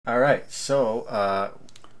Alright, so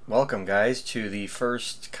welcome guys to the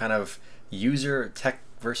first kind of tech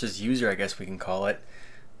versus user, I guess we can call it.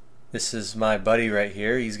 This is my buddy right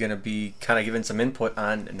here. He's going to be kind of giving some input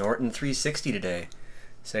on Norton 360 today.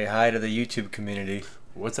 Say hi to the YouTube community.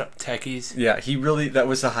 What's up, techies? Yeah, that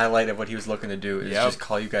was the highlight of what he was looking to do, is just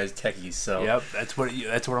call you guys techies. So yep, that's what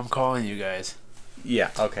I'm calling you guys.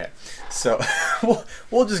 Yeah, okay. So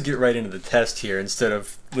we'll just get right into the test here instead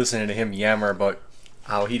of listening to him yammer about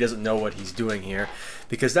how he doesn't know what he's doing here,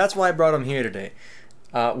 because that's why I brought him here today.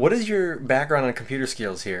 What is your background on computer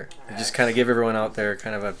skills here? Just kind of give everyone out there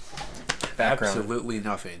kind of a background. Absolutely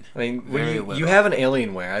nothing. I mean, you have an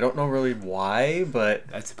Alienware. I don't know really why, but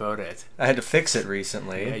that's about it. I had to fix it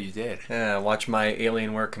recently. Yeah, you did. Yeah, watch my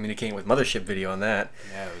Alienware communicating with Mothership video on that.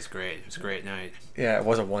 Yeah, it was great. It was a great night. Yeah, it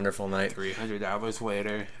was a wonderful night. $300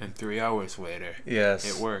 later and 3 hours later. Yes.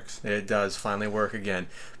 It works. It does finally work again.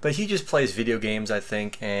 But he just plays video games, I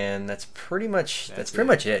think, and that's pretty much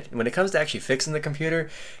it. When it comes to actually fixing the computer,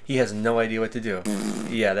 he has no idea what to do.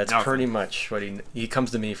 Yeah, that's pretty much what he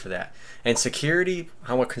comes to me for that. And security,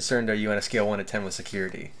 how concerned are you on a scale 1 to 10 with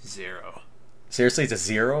security? 0. Seriously, it's a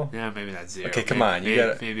 0? Yeah, maybe not 0. Okay, come on,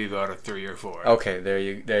 maybe about a 3 or 4. Okay, there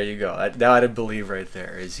you go. That I'd believe right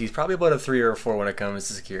there. He's probably about a 3 or a 4 when it comes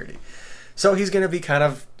to security. So he's going to be kind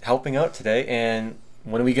of helping out today, and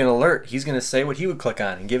when we get an alert, he's going to say what he would click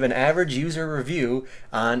on and give an average user review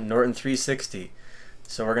on Norton 360.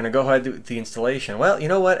 So we're going to go ahead with the installation. Well, you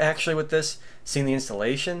know what? Actually, with this, seeing the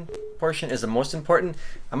installation portion is the most important.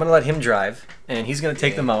 I'm going to let him drive, and he's going to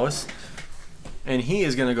take the mouse, and he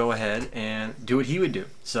is going to go ahead and do what he would do.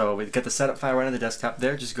 So we've got the setup file right on the desktop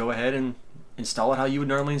there. Just go ahead and install it how you would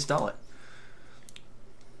normally install it.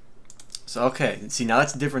 So, okay, see, now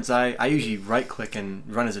that's the difference. I usually right-click and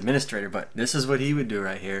run as administrator, but this is what he would do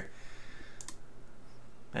right here.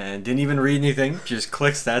 And didn't even read anything, just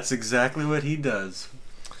clicks. That's exactly what he does.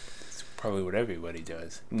 It's probably what everybody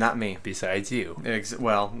does. Not me. Besides you.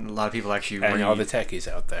 Well, a lot of people actually and all the techies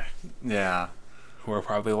out there. Yeah. Who are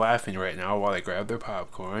probably laughing right now while they grab their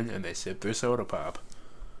popcorn and they sip their soda pop.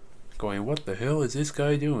 Going, what the hell is this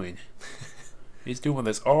guy doing? He's doing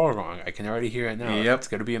this all wrong. I can already hear it now. Yep. It's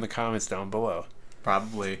going to be in the comments down below.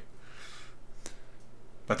 Probably.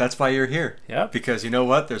 But that's why you're here. Yep. Because you know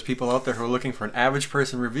what? There's people out there who are looking for an average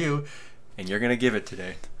person review, and you're going to give it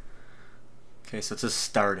today. Okay, so it's just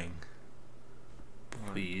starting.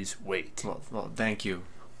 Please wait. Well, thank you.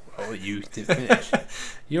 Well, you did finish.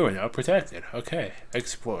 You are now protected. Okay,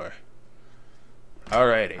 explore.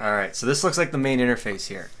 Alrighty. Alright, so this looks like the main interface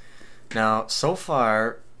here. Now, so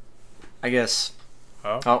far, I guess...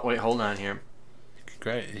 Oh, wait, hold on here.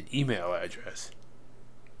 Great, an email address.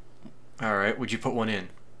 Alright, would you put one in?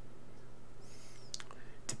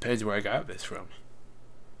 Depends where I got this from.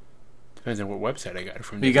 Depends on what website I got it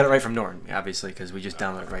from. You got it right from Norton, obviously, because we just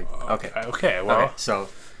downloaded it right. Okay. Okay, well... Okay,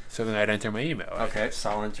 so then I'd enter my email address. Okay, so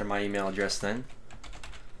I'll enter my email address then.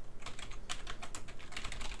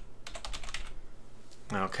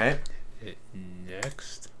 Okay. Hit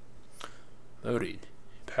next. Loading.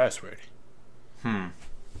 Password.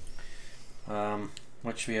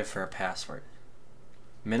 What should we have for a password?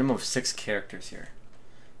 Minimum of 6 characters here.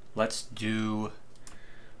 Let's do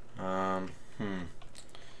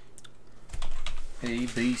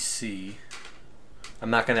ABC. I'm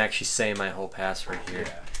not gonna actually say my whole password here.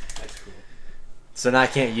 Yeah, that's cool. So now I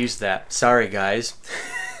can't use that. Sorry guys.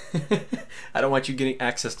 I don't want you getting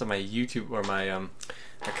access to my YouTube or my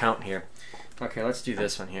account here. Okay, let's do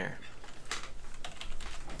this one here.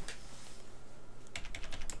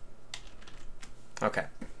 Okay,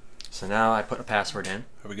 so now I put a password in.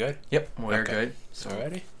 Are we good? Yep, we're good. So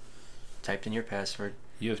alrighty. Typed in your password.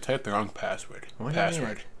 You have typed the wrong password. What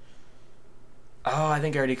password. Oh, I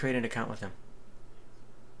think I already created an account with him.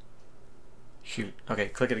 Shoot. Okay,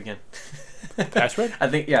 click it again. Password? I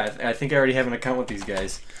think I think I already have an account with these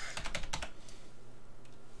guys.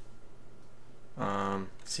 Let's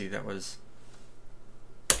see, that was.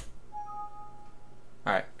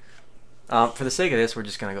 All right. For the sake of this, we're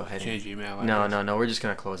just gonna go ahead and change email. No. We're just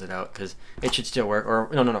gonna close it out because it should still work. Or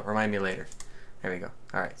no. Remind me later. There we go.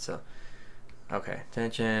 All right. So, okay.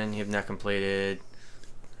 Attention. You have not completed.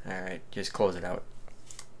 All right. Just close it out.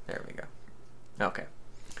 There we go. Okay.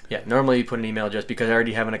 Yeah. Normally you put an email address because I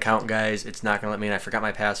already have an account, guys. It's not gonna let me in. I forgot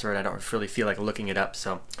my password. I don't really feel like looking it up.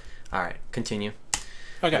 So, all right. Continue.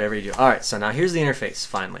 Okay. Whatever you do. All right. So now here's the interface.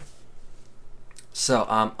 Finally. So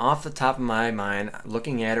off the top of my mind,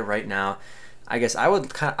 looking at it right now, I guess I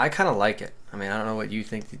kind of like it. I mean, I don't know what you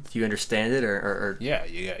think. Do you understand it or? Yeah,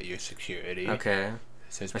 you got your security. Okay.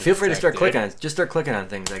 Says feel free to start clicking on it. Just start clicking on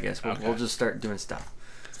things, I guess. We'll just start doing stuff.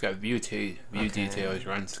 got view Okay. details,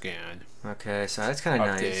 run scan, Okay, so that's kind of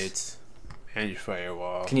nice. updates, manage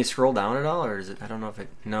firewall. Can you scroll down at all, or is it? I don't know if it.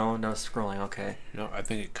 No scrolling. Okay. No, I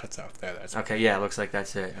think it cuts off there. That's Okay. Yeah, it looks like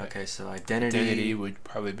that's it. Okay, so identity. Identity would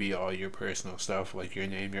probably be all your personal stuff, like your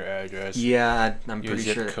name, your address. Yeah, I'm your pretty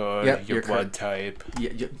zip sure. code, Yep, your blood type.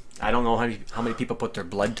 Yeah, I don't know how many people put their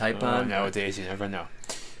blood type on. Nowadays, you never know.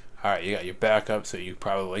 All right, you got your backup, so you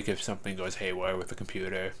probably, like, if something goes haywire with the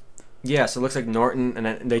computer. Yeah, so it looks like Norton,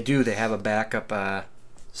 and they have a backup,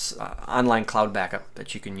 online cloud backup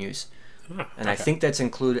that you can use. And I think that's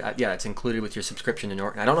included. Yeah, it's included with your subscription to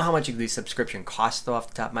Norton. I don't know how much the subscription costs though, off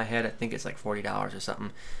the top of my head. I think it's like $40 or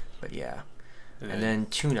something. But yeah, and then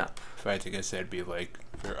tune up. If I had to guess, that'd be like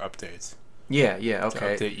for updates. Yeah.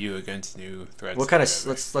 Okay. To update you against new threats. What kind of?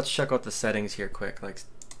 Let's check out the settings here quick. Like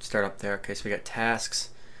start up there. Okay, so we got tasks.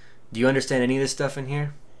 Do you understand any of this stuff in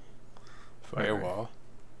here? Firewall.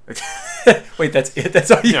 Wait, that's it? That's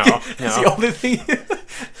all you That's the only thing?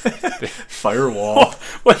 Firewall.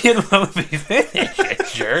 Well, you let me finish, you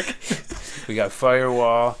jerk. We got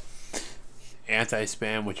firewall,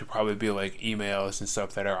 anti-spam, which would probably be like emails and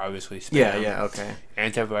stuff that are obviously spam. Yeah, okay.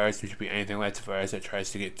 Antivirus, which would be anything like virus that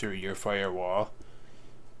tries to get through your firewall.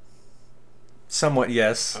 Somewhat,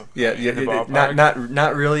 yes. Okay. Yeah.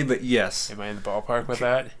 Not really, but yes. Am I in the ballpark with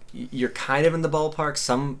that? You're kind of in the ballpark.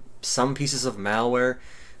 Some pieces of malware,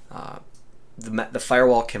 the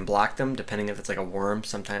firewall can block them depending if it's like a worm.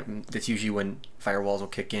 Sometimes that's usually when firewalls will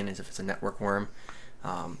kick in, is if it's a network worm,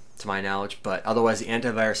 to my knowledge. But otherwise, the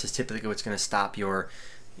antivirus is typically what's going to stop your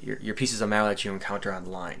pieces of malware that you encounter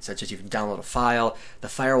online, such as you download a file. The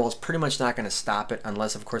firewall is pretty much not going to stop it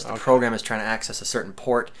unless, of course, the program is trying to access a certain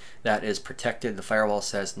port that is protected. The firewall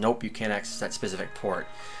says, nope, you can't access that specific port.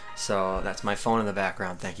 So that's my phone in the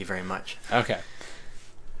background. Thank you very much. Okay.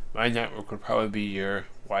 My network would probably be your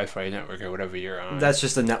Wi-Fi network or whatever you're on. That's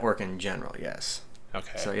just the network in general, yes.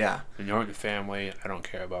 Okay. So yeah. The Norton family, I don't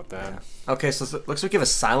care about that. Yeah. Okay, so it looks like you have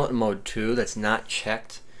a silent mode too that's not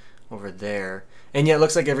checked over there. And yeah, it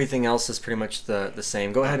looks like everything else is pretty much the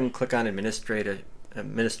same. Go ahead and click on administrative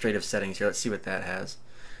settings here. Let's see what that has.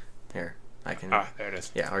 Here, I can. There it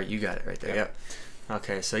is. Yeah, all right, you got it right there. Yep.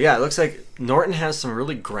 Okay, so yeah, it looks like Norton has some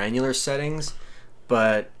really granular settings,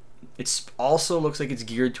 but it's also looks like it's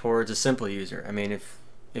geared towards a simple user. I mean,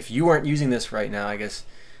 if you weren't using this right now, I guess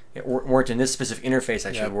it weren't in this specific interface,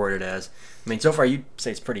 I should word it as. I mean, so far you'd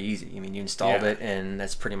say it's pretty easy. I mean, you installed it, and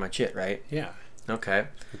that's pretty much it, right? Yeah. Okay.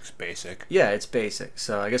 It's basic. Yeah, it's basic.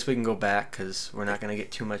 So I guess we can go back because we're not going to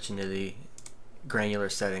get too much into the granular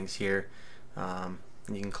settings here.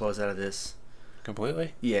 You can close out of this.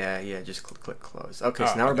 Completely? Yeah, just click close. Okay,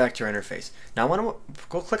 so now we're back to our interface. Now I want to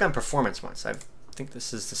go click on performance once. I think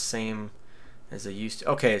this is the same as I used to.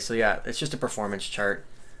 Okay, so yeah, it's just a performance chart.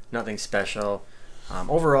 Nothing special.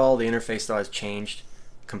 Overall, the interface though has changed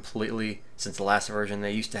completely since the last version.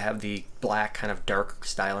 They used to have the black kind of dark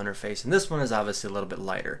style interface, and this one is obviously a little bit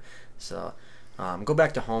lighter. So go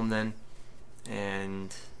back to home then,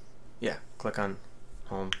 and yeah, click on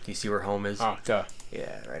home. Do you see where home is? Oh, duh.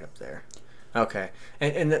 Yeah, right up there. Okay,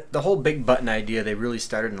 and the whole big button idea, they really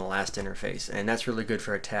started in the last interface, and that's really good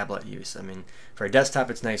for a tablet use. I mean, for a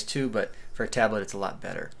desktop it's nice too, but for a tablet it's a lot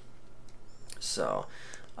better. So,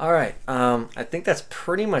 all right, I think that's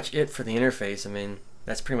pretty much it for the interface. I mean,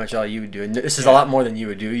 that's pretty much all you would do. And this is a lot more than you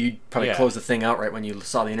would do. You'd probably close the thing out right when you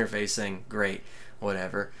saw the interface saying, great,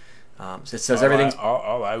 whatever. So it says everything's...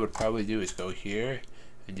 All I would probably do is go here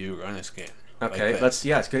and do run a scan. Okay, like it's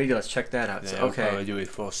a good idea. Let's check that out. Then So, I would probably do a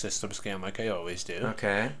full system scan like I always do.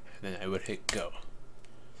 Okay. And then I would hit go.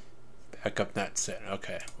 Backup not set.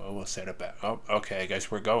 Okay, well, we'll set it back. Oh, okay, I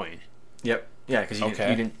guess we're going. Yep. Yeah, because you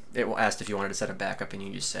didn't. It asked if you wanted to set a backup, and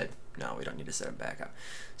you just said no. We don't need to set a backup.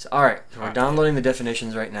 So all right, so we're downloading the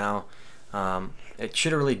definitions right now. It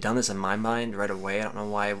should have really done this in my mind right away. I don't know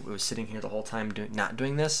why it was sitting here the whole time not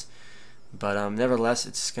doing this, but nevertheless,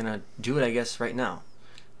 it's gonna do it, I guess, right now.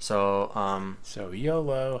 So so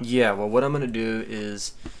YOLO. Yeah. Well, what I'm gonna do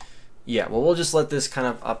is, we'll just let this kind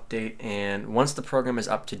of update, and once the program is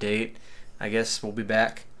up to date, I guess we'll be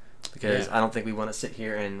back, because I don't think we want to sit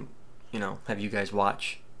here and have you guys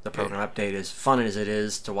watch the program update. As fun as it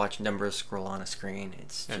is to watch numbers scroll on a screen,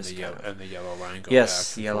 it's and just the yellow line.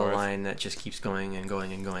 Yes, the yellow line that just keeps going and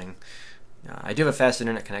going and going. I do have a fast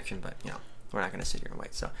internet connection, but we're not going to sit here and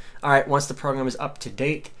wait. So, all right, once the program is up to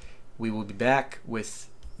date, we will be back with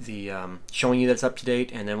the showing you that it's up to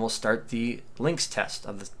date, and then we'll start the links test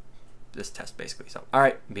of this test basically. So, all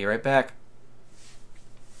right, be right back.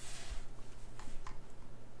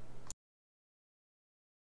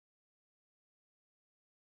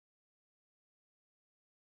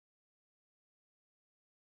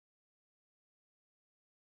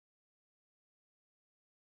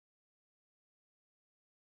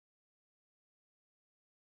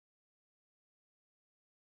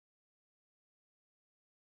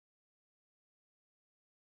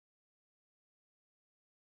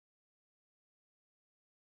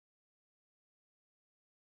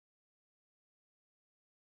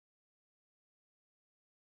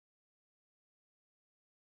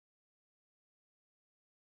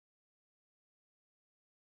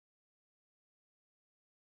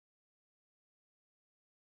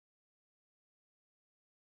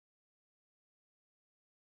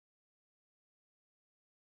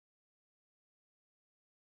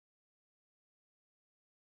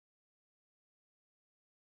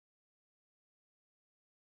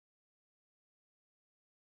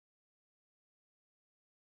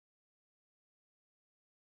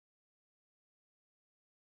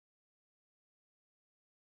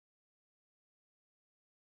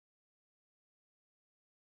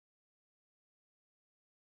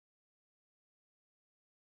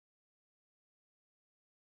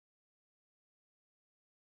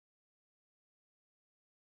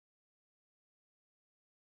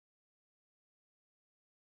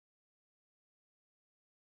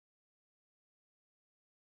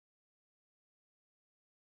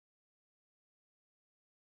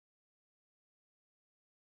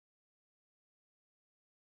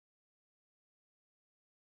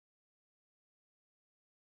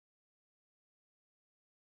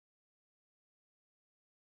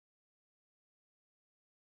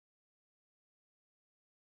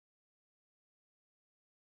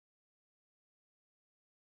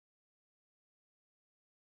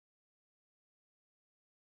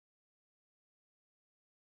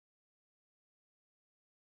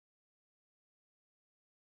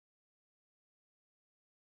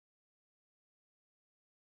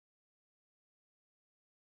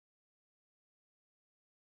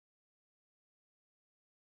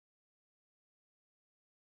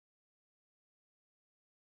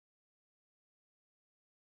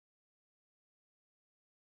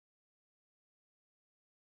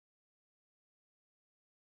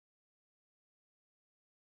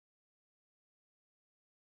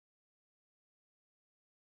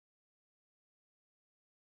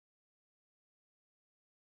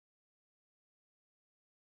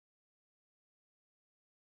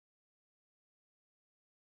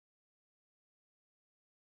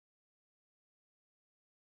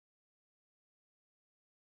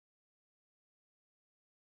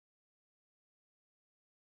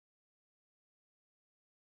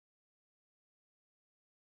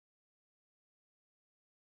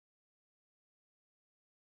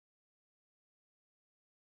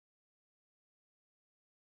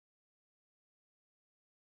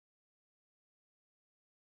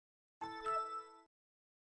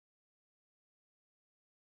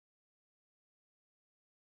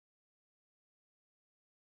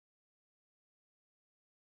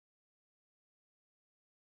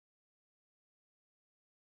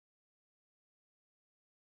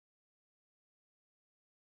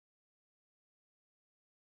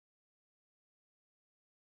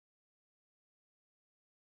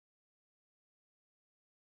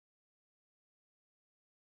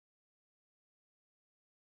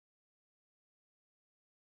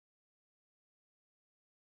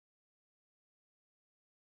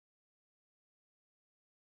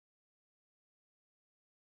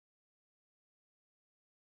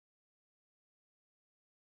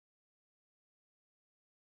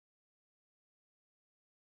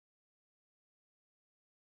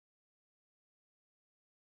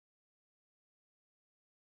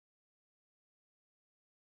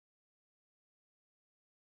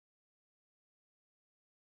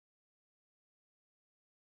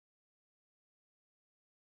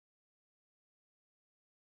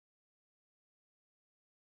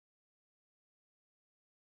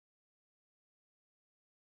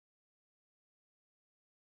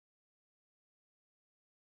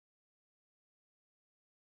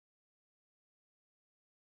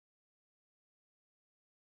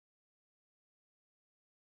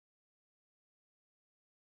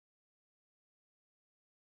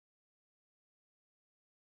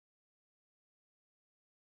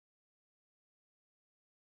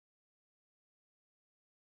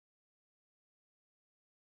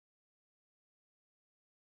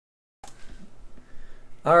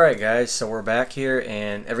 Alright guys, so we're back here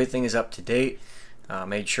and everything is up to date.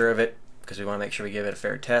 Made sure of it because we want to make sure we give it a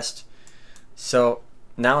fair test. So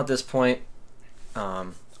now at this point,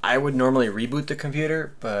 I would normally reboot the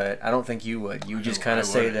computer, but I don't think you would. You just kind of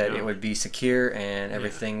say that it would be secure and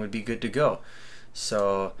everything would be good to go.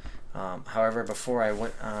 So, however, before I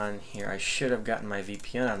went on here, I should have gotten my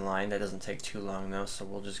VPN online. That doesn't take too long though, so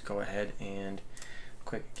we'll just go ahead and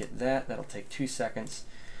quick get that. That'll take 2 seconds.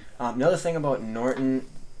 Another thing about Norton,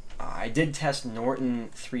 I did test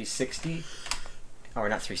Norton 360, or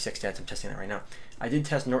not 360, I'm testing that right now. I did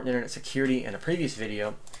test Norton Internet Security in a previous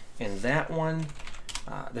video, and that one,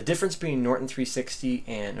 the difference between Norton 360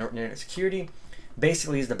 and Norton Internet Security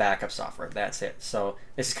basically is the backup software. That's it. So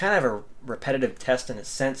this is kind of a repetitive test in a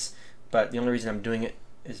sense, but the only reason I'm doing it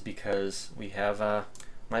is because we have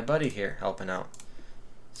my buddy here helping out.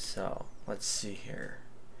 So let's see here.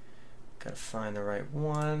 Gotta find the right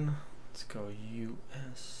one. Let's go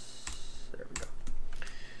US. There we go.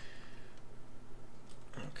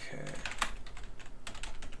 Okay.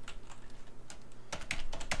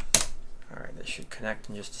 Alright, this should connect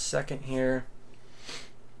in just a second here.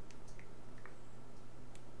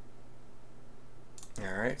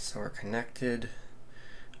 Alright, so we're connected.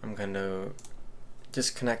 I'm going to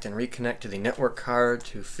disconnect and reconnect to the network card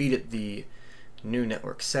to feed it the new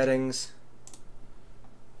network settings.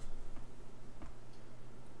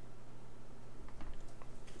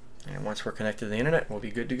 And once we're connected to the internet, we'll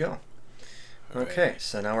be good to go. Okay,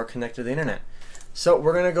 so now we're connected to the internet. So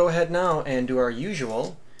we're going to go ahead now and do our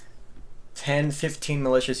usual 10, 15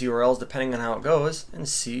 malicious URLs, depending on how it goes, and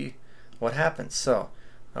see what happens. So,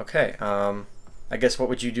 okay, I guess what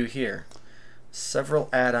would you do here? Several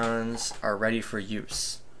add-ons are ready for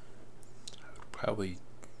use. Probably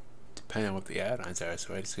depend on what the add-ons are,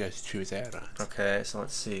 so I just got to choose add-ons. Okay, so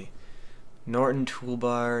let's see. Norton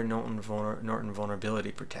Toolbar, Norton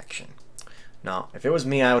Vulnerability Protection. Now, if it was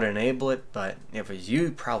me, I would enable it, but if it was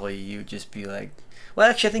you, probably you'd just be like, well,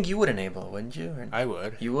 actually, I think you would enable it, wouldn't you? Or I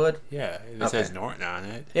would. You would? Yeah, it says Norton on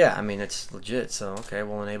it. Yeah, I mean, it's legit, so okay,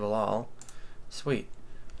 we'll enable all. Sweet.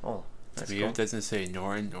 Oh, that's cool. It doesn't say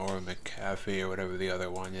Norton or McAfee or whatever the other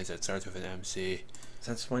one is that starts with an MC.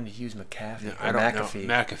 Since when do you use McAfee? No, I don't McAfee.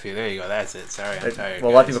 Know. McAfee, there you go, that's it. Sorry, I'm tired.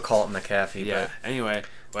 Well, a lot of people call it McAfee. Yeah, but anyway,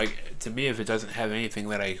 like, to me, if it doesn't have anything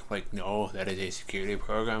that I, like, know that is a security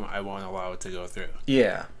program, I won't allow it to go through.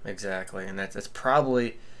 Yeah, exactly, and that's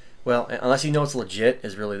probably, well, unless you know it's legit,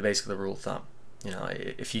 is really basically the rule of thumb. You know,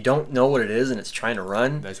 if you don't know what it is and it's trying to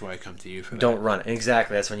run, that's why I come to you for that. Don't run it.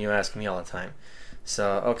 Exactly, that's when you ask me all the time.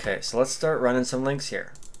 So, okay, so let's start running some links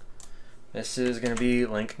here. This is going to be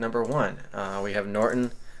link number 1. We have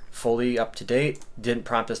Norton fully up to date. Didn't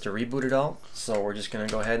prompt us to reboot it all, so we're just going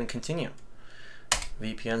to go ahead and continue.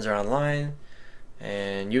 VPNs are online,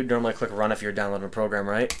 and you'd normally click run if you're downloading a program,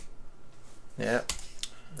 right? Yeah,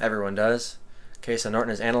 everyone does. Okay, so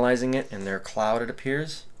Norton is analyzing it in their cloud, it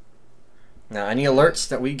appears. Now, any alerts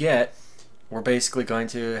that we get, we're basically going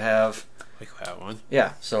to have... Like that one?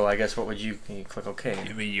 Yeah, so I guess what would you... Can you click OK?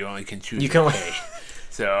 I mean, you only can choose you can OK.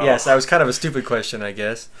 So... Yes, that was kind of a stupid question, I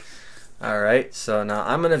guess. Alright, so now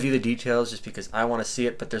I'm going to view the details just because I want to see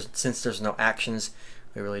it, but since there's no actions,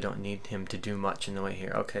 we really don't need him to do much in the way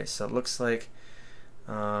here. Okay, so it looks like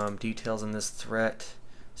details in this threat.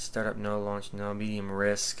 Startup no, launch no, medium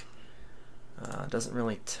risk. Doesn't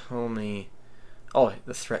really tell me... Oh,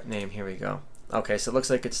 the threat name, here we go. Okay, so it looks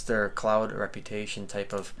like it's their cloud reputation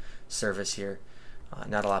type of service here.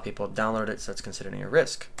 Not a lot of people have downloaded it, so it's considered a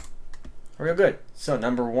risk. Real good. So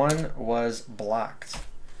number 1 was blocked.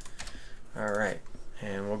 Alright,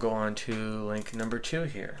 and we'll go on to link number 2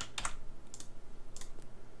 here.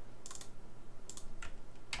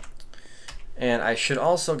 And I should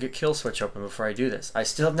also get kill switch open before I do this. I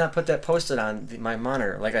still have not put that posted on my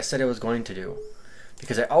monitor like I said I was going to do,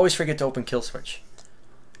 because I always forget to open kill switch.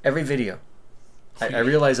 Every video. I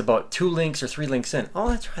realize about 2 links or 3 links in. Oh,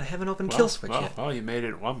 that's right. I haven't opened kill switch yet. Well, you made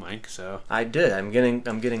it 1 link, so I did. I'm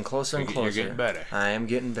getting closer and closer. You're getting better. I am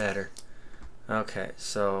getting better. Okay,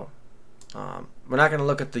 so we're not going to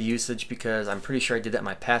look at the usage because I'm pretty sure I did that in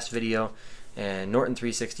my past video, and Norton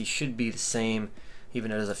 360 should be the same,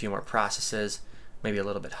 even though there's a few more processes, maybe a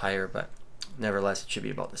little bit higher, but nevertheless it should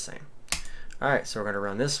be about the same. Alright, so we're going to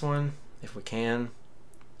run this one if we can.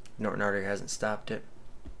 Norton already hasn't stopped it.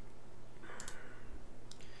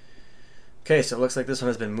 Okay, so it looks like this one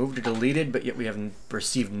has been moved or deleted, but yet we have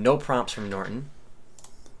received no prompts from Norton.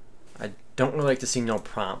 I don't really like to see no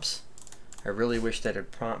prompts. I really wish that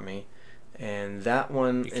it'd prompt me. And that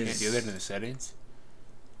one you can't do that in the settings?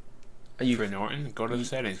 For Norton? Go to the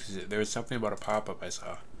settings, because there was something about a pop-up I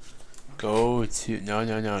saw. Go to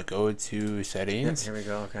no. Go to settings. Here we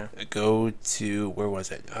go. Okay. Go to where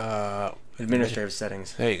was it? Administrative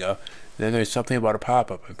settings. There you go. Then there's something about a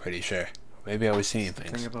pop-up. I'm pretty sure. Maybe I was seeing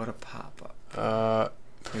things. Something about a pop-up.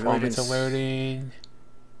 Performance alerting.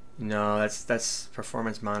 No, that's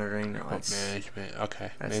performance monitoring. No, Remote management.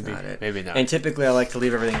 Okay, that's maybe not it. Maybe not. And typically, I like to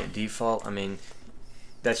leave everything at default. I mean,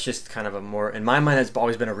 that's just kind of a more, in my mind, it's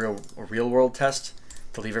always been a real world test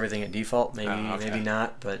to leave everything at default. Maybe maybe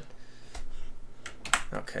not, but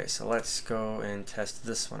okay. So let's go and test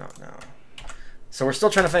this one out now. So we're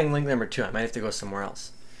still trying to find link number 2. I might have to go somewhere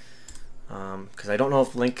else because I don't know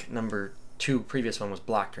if link number 2, previous one, was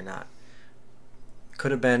blocked or not.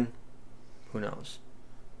 Could have been. Who knows?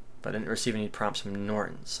 But I didn't receive any prompts from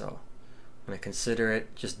Norton, so I'm going to consider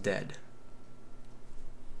it just dead.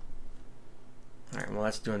 Alright, well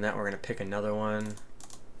that's doing that. We're going to pick another one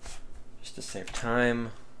just to save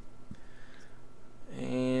time.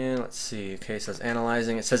 And let's see. Okay, so it's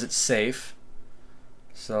analyzing. It says it's safe.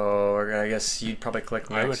 So I guess you'd probably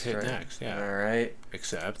click next. I would hit right? next, yeah. Alright.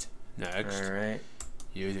 Accept. Next. Alright.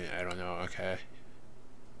 I don't know, okay.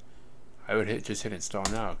 I would just hit install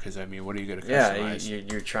now, because I mean, what are you going to customize? Yeah,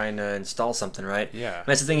 you're trying to install something, right? Yeah. And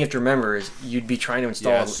that's the thing you have to remember is you'd be trying to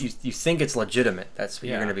install. Yes. You think it's legitimate. That's what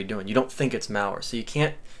you're going to be doing. You don't think it's malware, so you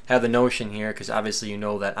can't have the notion here because obviously you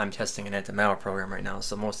know that I'm testing an anti-malware program right now,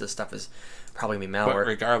 so most of this stuff is probably going to be malware. But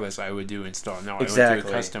regardless, I would do install now. Exactly.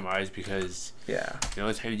 I would do customize because the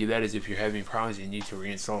only time you do that is if you're having problems and you need to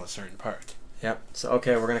reinstall a certain part. Yep. So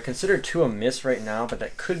okay, we're going to consider 2 a miss right now, but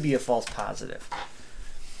that could be a false positive.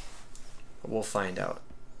 We'll find out.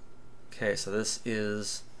 Okay, so this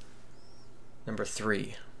is number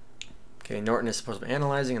 3. Okay, Norton is supposed to be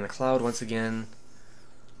analyzing in the cloud once again.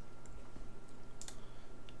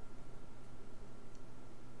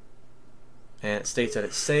 And it states that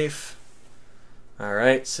it's safe.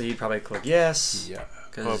 Alright, so you'd probably click yes. Yeah.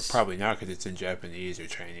 Well, probably not because it's in Japanese or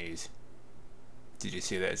Chinese. Did you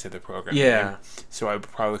see that? It said the program. Yeah. Name. So I would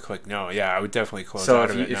probably click no. Yeah, I would definitely close so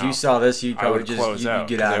out of it. So if you saw this, you'd probably just you'd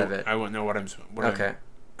get out of it. I wouldn't know what I'm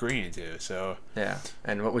agreeing to. So yeah.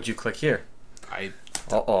 And what would you click here?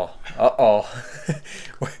 Uh-oh.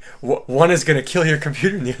 One is going to kill your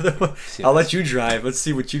computer and the other one, I'll let you drive. Let's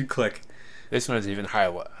see what you'd click. This one's even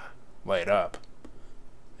light up.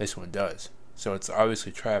 This one does. So it's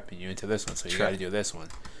obviously trapping you into this one, so you got to do this one.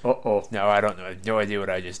 No, I don't know. I have no idea what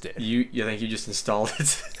I just did. You think you just installed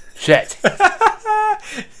it? Shit.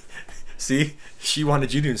 See? She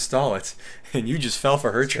wanted you to install it, and you just fell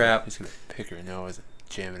for her trap. She's going to pick her nose and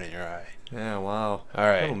jam it in your eye. Yeah, wow. All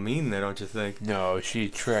right. A little mean there, don't you think? No, she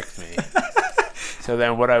tricked me. So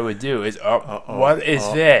then what I would do is, what is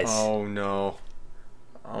this? Oh, no.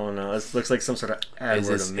 Oh, no. This looks like some sort of ad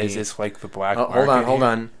word to me. Is this like the black market? Hold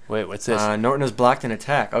on. Wait, what's this? Norton has blocked an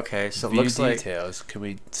attack. Okay, so it looks like... details. Can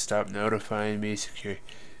we stop notifying me? Secure.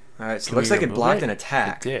 All right, so it looks like it blocked an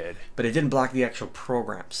attack. It did. But it didn't block the actual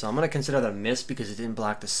program. So I'm going to consider that a miss because it didn't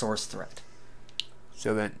block the source threat.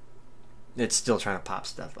 So then... It's still trying to pop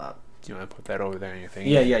stuff up. Do you want to put that over there in your thing?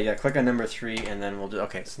 Yeah. Click on number 3, and then we'll do...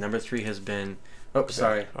 Okay, so number 3 has been... Oops,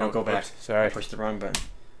 sorry. Go back. Oops, sorry. I pushed the wrong button.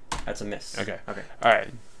 That's a miss. Okay. All right.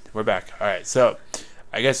 We're back. All right. So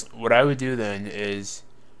I guess what I would do then is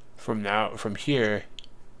from here,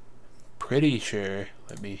 pretty sure,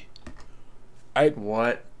 don't even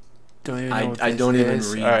know I don't even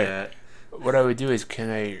read that. What I would do is,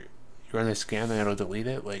 can I run a scan and it'll delete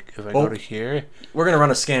it? Like if I go to here, we're gonna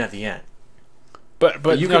run a scan at the end.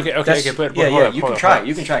 But you can, you can try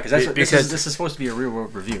because this is supposed to be a real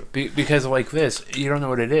world review. Because like this, you don't know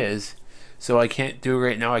what it is, so I can't do it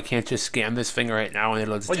right now. I can't just scan this thing right now and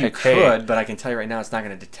it'll detect. Well, you could, but I can tell you right now, it's not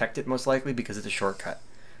going to detect it most likely because it's a shortcut.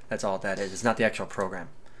 That's all that is. It's not the actual program.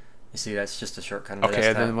 You see, that's just a shortcut.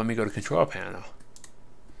 Okay, then let me go to control panel.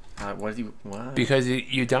 What? Because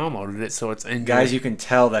you downloaded it, so it's in. Guys, you can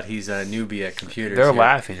tell that he's a newbie at computers. They're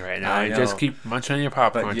laughing right now. I know. Just keep munching on your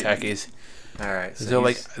popcorn, techies. All right.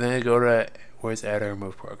 So then I go to where's add or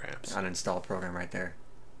remove programs. Uninstall program right there.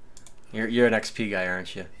 You're an XP guy,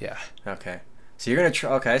 aren't you? Yeah. Okay. So you're gonna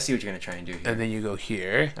try. Okay, I see what you're gonna try and do here. And then you go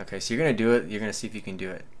here. Okay, so you're gonna do it. You're gonna see if you can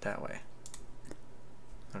do it that way.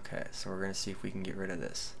 Okay, so we're gonna see if we can get rid of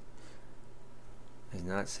this. Is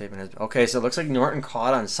not saving his. Okay, so it looks like Norton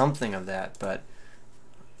caught on something of that, but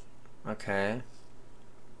okay.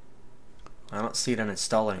 I don't see it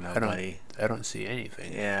uninstalling though, buddy. I don't see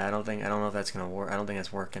anything. Yeah, I don't know if that's gonna work. I don't think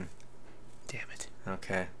that's working. Damn it.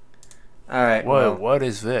 Okay. All right. Whoa, what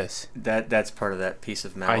is this? That's part of that piece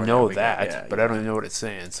of malware. I know that, but I don't know what it's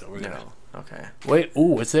saying, so we're gonna. Okay. Wait.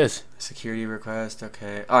 Ooh, what's this? Security request.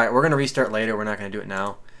 Okay. All right, we're gonna restart later. We're not gonna do it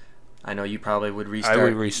now. I know you probably would restart. I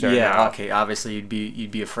would restart. Yeah, now. okay. Obviously, you'd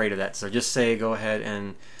be afraid of that. So just say go ahead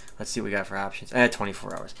and let's see what we got for options.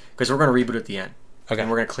 24 hours because we're gonna reboot at the end. Okay. And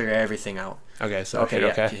we're gonna clear everything out. Okay. So okay,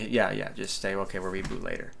 yeah, okay. yeah. Just say okay. We'll reboot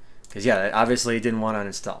later. Because yeah, obviously it didn't want to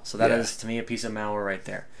uninstall. So that is to me a piece of malware right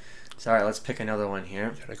there. So all right, let's pick another one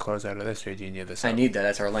here. Should I close out of this, or do you need this? I need that.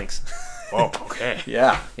 That's our links. Oh, okay.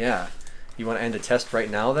 Yeah. You want to end the test right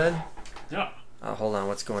now then? Yeah. Hold on.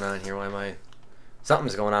 What's going on here? Why am I?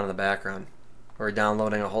 Something's going on in the background. We're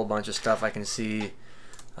downloading a whole bunch of stuff. I can see.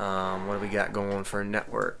 What do we got going for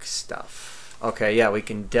network stuff? Okay, yeah, we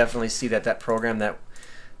can definitely see that program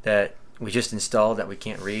that we just installed that we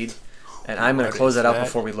can't read. And I'm going to close that out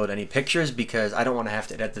before we load any pictures because I don't want to have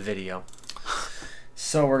to edit the video.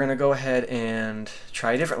 So we're going to go ahead and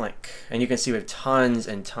try a different link. And you can see we have tons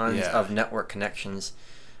and tons of network connections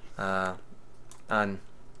on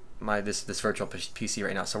this virtual PC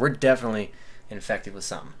right now. So we're definitely infected with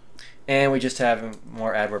something. And we just have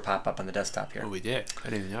more adware pop up on the desktop here. Oh, we did. I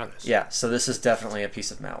didn't even notice. Yeah, so this is definitely a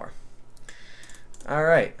piece of malware. All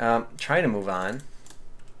right, trying to move on.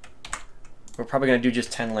 We're probably going to do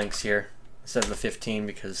just 10 links here instead of the 15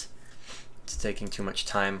 because it's taking too much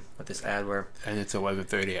time with this adware. And it's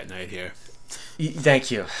 11:30 at night here.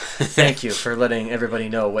 Thank you. Thank you for letting everybody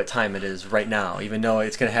know what time it is right now, even though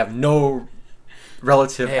it's going to have no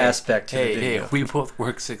relative aspect to the video. Hey, we both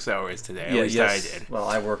worked 6 hours today. At least I did. Well,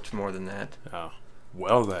 I worked more than that. Oh,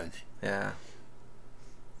 well then. Yeah.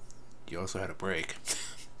 You also had a break.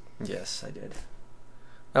 Yes, I did.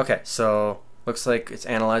 Okay, so looks like it's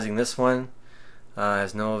analyzing this one.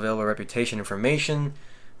 Has no available reputation information,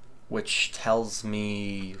 which tells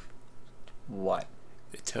me what?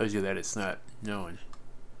 It tells you that it's not known.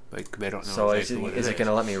 Like, they don't know so exactly what it is. Is it going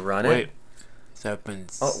to let me run Wait. it? It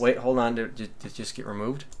happens. Oh, wait, hold on. Did it just get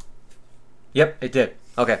removed? Yep, it did.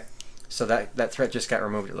 Okay, so that threat just got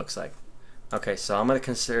removed, it looks like. Okay, so I'm going to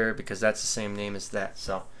consider, because that's the same name as that.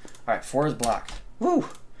 So, all right, 4 is blocked. Woo!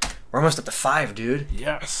 We're almost up to 5, dude.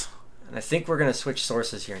 Yes. And I think we're going to switch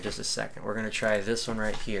sources here in just a second. We're going to try this one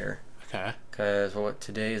right here. Okay. Because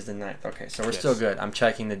today is the 9th. Okay, so we're still good. I'm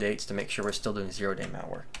checking the dates to make sure we're still doing 0-day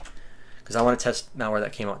malware. Because I want to test malware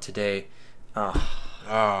that came out today.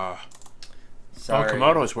 Sorry. Sorry.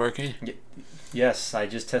 Komodo is working. Yes, I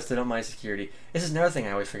just tested out my security. This is another thing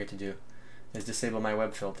I always forget to do, is disable my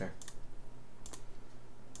web filter.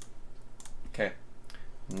 Okay,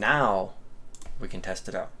 now we can test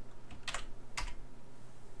it out.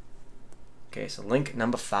 Okay, so link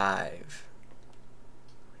number 5.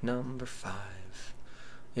 Number 5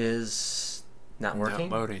 is not working.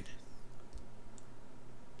 Not loading.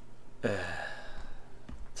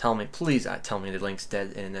 Tell me, please tell me the link's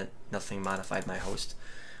dead and that nothing modified my host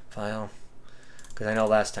file. Because I know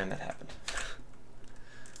last time that happened.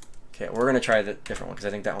 Okay, we're going to try the different one because I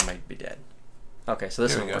think that one might be dead. Okay, so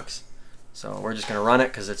this one works. So we're just going to run it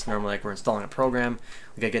because it's normally like we're installing a program.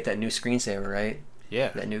 We got to get that new screensaver, right? Yeah.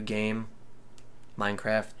 That new game.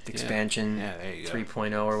 Minecraft expansion there you go.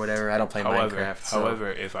 3.0 or whatever. I don't play Minecraft. So.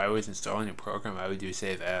 However, if I was installing a program, I would do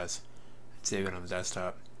save as. I'd save it on the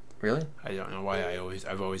desktop. Really? I don't know why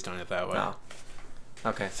I've always done it that way. Oh.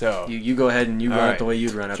 Okay. So you go ahead and you run it the way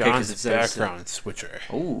you'd run. Okay, because John's it says background switcher.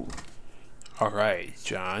 Oh. All right,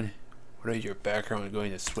 John. What are your background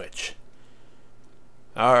going to switch?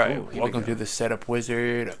 All right. Welcome to the setup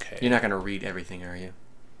wizard. Okay. You're not going to read everything, are you?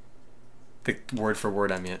 The word for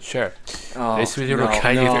word, I mean. Sure. Oh, this was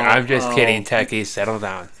I'm just kidding, Techie. Settle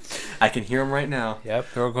down. I can hear him right now. Yep.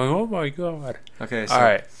 They're going, oh my god. Okay. So. All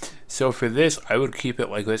right. So for this, I would keep it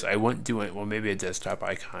like this. I wouldn't do it. Well, maybe a desktop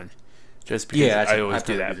icon. Just because I always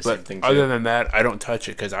do that. But other than that, I don't touch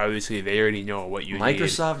it because obviously they already know what you need.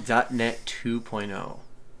 Microsoft.NET 2.0.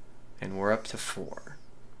 And we're up to 4.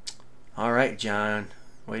 All right, John.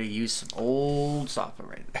 Way to use some old software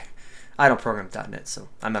right there. I don't program .NET, so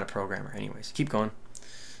I'm not a programmer anyways. Keep going.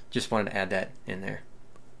 Just wanted to add that in there.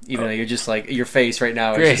 Even though you're just like, your face right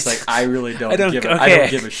now is just like, I really don't, give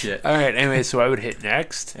a shit. All right, anyway, so I would hit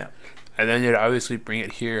next. Yeah. And then you'd obviously bring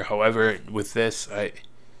it here. However, with this,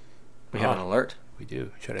 we have an alert. We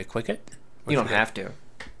do. Should I click it? You don't have to.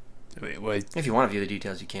 Wait, if you want to view the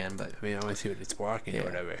details, you can, but... I mean, I want to see what it's blocking or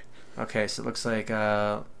whatever. Okay, so it looks like...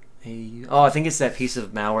 I think it's that piece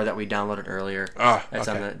of malware that we downloaded earlier. That's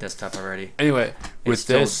on the desktop already. Anyway, it's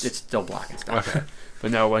still blocking stuff. Okay.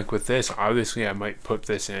 But now, like with this, obviously I might put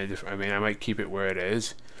this in a different... I mean, I might keep it where it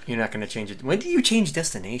is. You're not going to change it. When do you change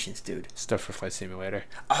destinations, dude? Stuff for Flight Simulator.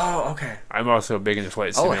 Oh, okay. I'm also big into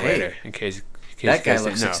Flight Simulator. Hey. In case that guy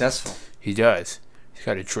looks successful. He does. He's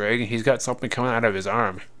got a trig, and he's got something coming out of his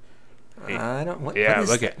arm. I don't. What, Yeah, what is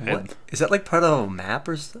look that? at What is that, like part of a map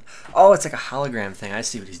or something? Oh, it's like a hologram thing. I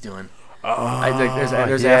see what he's doing. Oh,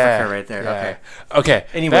 There's yeah, Africa right there. yeah. Okay. Okay.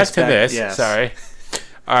 Anyways, back to this. yes. Sorry.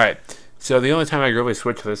 All right. So the only time I really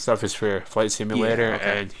switch to this stuff is for Flight Simulator, Yeah,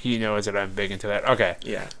 okay. and he knows that I'm big into that. Okay.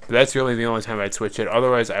 Yeah. But that's really the only time I'd switch it.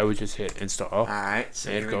 Otherwise, I would just hit install. All right.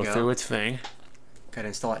 So and here go we go. through its thing. Got to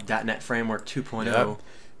install it. .NET Framework 2.0. Yep.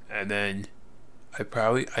 And then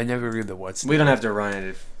I never read the what's. We don't have to run it.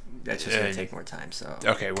 If that's just gonna And- take more time. So.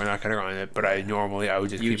 Okay, we're not gonna run it, but I would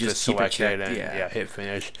just You keep just this keep it selected checked, and yeah. hit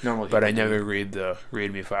finish. Normally. But I people do. never read the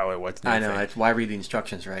README file or what's. I know. That's why read the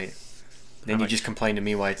instructions, right? Then I'm you like- just complain to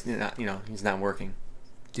me why it's not, he's not working.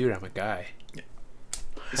 Dude, I'm a guy.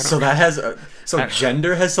 So that has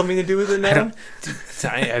gender has something to do with it now.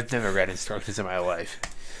 I've never read instructions in my life.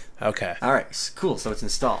 Okay. All right, cool. So it's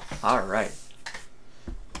installed. All right.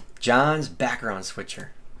 John's background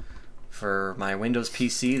switcher for my Windows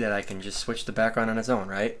PC that I can just switch the background on its own,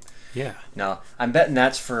 right? Yeah. Now, I'm betting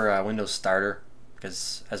that's for Windows Starter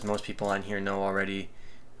because, as most people on here know already,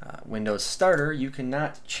 Windows Starter, you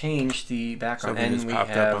cannot change the background. Something just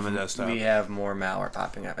popped up on the desktop. We have more malware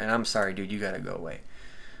popping up. And I'm sorry, dude, you got to go away.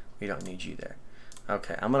 We don't need you there.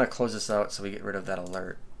 Okay, I'm going to close this out so we get rid of that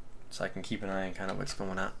alert so I can keep an eye on kind of what's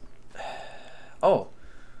going on. Oh,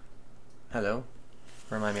 hello.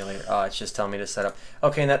 Remind me later. Oh, it's just telling me to set up.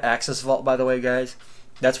 Okay, and that access vault, by the way, guys,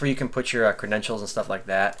 that's where you can put your credentials and stuff like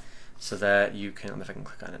that so that you can, if I can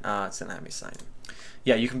click on it. It's going to have me sign in.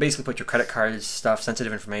 Yeah, you can basically put your credit card stuff,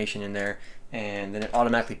 sensitive information in there, and then it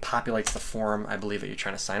automatically populates the form, I believe, that you're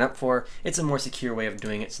trying to sign up for. It's a more secure way of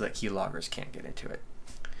doing it so that keyloggers can't get into it.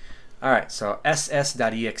 All right, so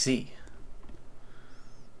ss.exe.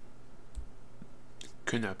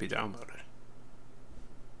 Could not be downloaded.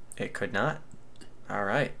 It could not. All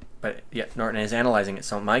right. But yeah, Norton is analyzing it.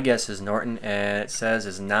 So my guess is Norton, and it says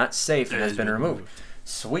is not safe and has been removed.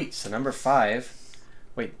 Sweet. So number 5.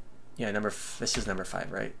 Wait. Yeah, this is number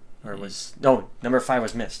 5, right? Or was no, number 5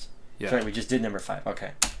 was missed. Yeah. Sorry, we just did number 5.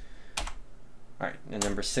 Okay. All right. And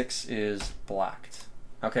number 6 is blocked.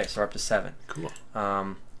 Okay, so we're up to 7. Cool.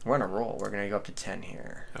 We're on a roll. We're going to go up to 10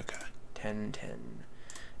 here. Okay. 10.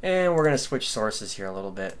 And we're going to switch sources here a little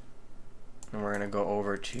bit. And we're going to go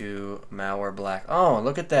over to malware black. Oh,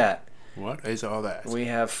 look at that. What is all that? We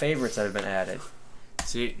have favorites that have been added.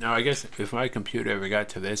 See, now I guess if my computer ever got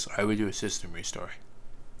to this, I would do a system restore.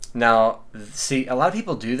 Now, see, a lot of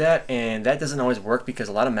people do that, and that doesn't always work because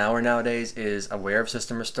a lot of malware nowadays is aware of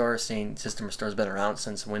system restore, seeing system restore has been around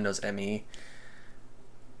since Windows ME.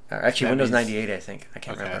 Or actually, That Windows means- 98, I think. I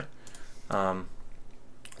can't Okay. remember.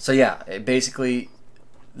 So yeah, basically,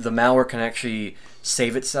 the malware can actually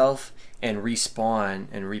save itself and respawn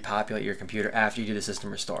and repopulate your computer after you do the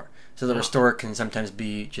system restore. So the restore can sometimes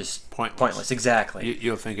be just pointless. Exactly.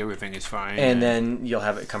 You'll think everything is fine. And then you'll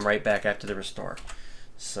have it come right back after the restore.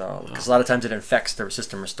 So, because a lot of times it infects the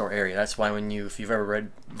system restore area. That's why if you've ever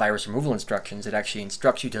read virus removal instructions, it actually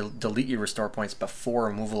instructs you to delete your restore points before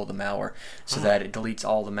removal of the malware, so that it deletes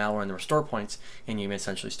all the malware and the restore points, and you can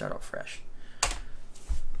essentially start out fresh.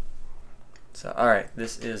 So, all right,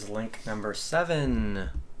 this is link number 7.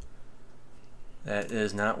 That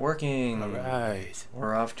is not working. All right.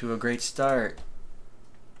 We're off to a great start.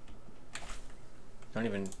 Don't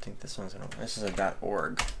even think this one's gonna. This is a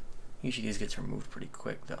 .org. Usually these gets removed pretty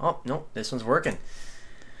quick though. Oh no, this one's working.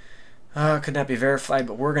 Could not be verified,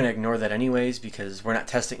 but we're gonna ignore that anyways because we're not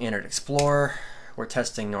testing Internet Explorer. We're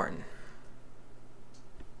testing Norton.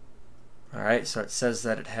 All right, so it says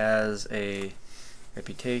that it has a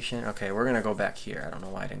reputation. Okay, we're gonna go back here. I don't know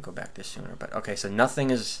why I didn't go back this sooner, but okay, so nothing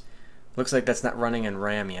is. Looks like that's not running in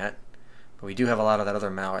RAM yet, but we do have a lot of that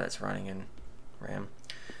other malware that's running in RAM.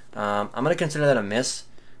 I'm going to consider that a miss,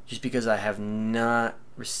 just because I have not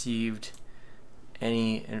received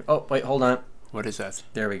any. Oh, wait, hold on. What is that?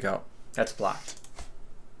 There we go. That's blocked.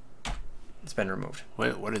 It's been removed.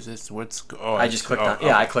 Wait, what is this? What's? Oh, I just clicked on. okay.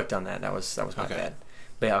 Yeah, I clicked on that. That was my Okay. bad.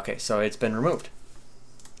 But yeah, okay. So it's been removed.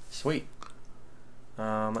 Sweet.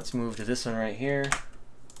 Let's move to this one right here.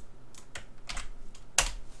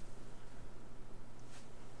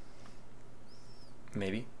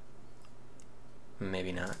 Maybe.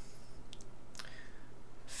 Maybe not.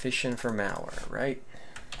 Fishing for malware, right?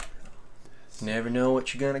 Never know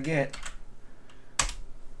what you're gonna get.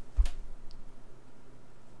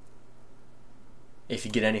 If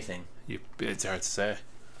you get anything. It's hard to say.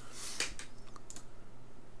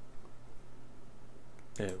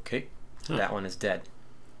 Okay. Huh. That one is dead.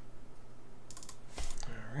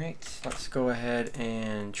 Alright, let's go ahead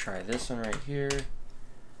and try this one right here.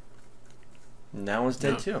 And that one's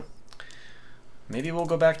dead No. too. Maybe we'll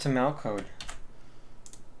go back to malcode.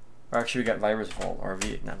 Or actually, we got Virus Vault, or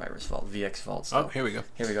not Virus Vault, VX Vault. So Oh, here we go.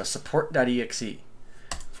 Here we go. Support.exe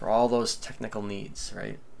for all those technical needs,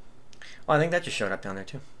 right? Oh, I think that just showed up down there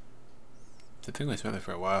too. The thing that's been there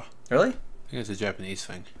for a while. Really? I think it's a Japanese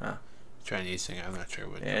thing. Oh. Chinese thing. I'm not sure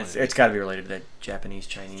what. Yeah, it's got to be related to that Japanese,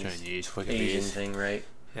 Chinese, Asian thing, right?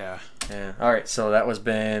 Yeah. Yeah. All right. So that was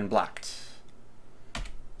been blocked.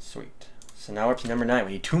 Sweet. So now we're up to number 9.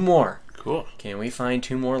 We need 2 more. Cool. Can we find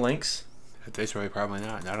 2 more links? At this rate, probably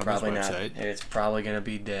not. Not on Probably this not. website. It's probably gonna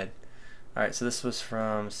be dead. All right. So this was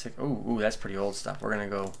from Ooh, that's pretty old stuff. We're gonna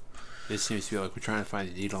go. This seems to be like we're trying to find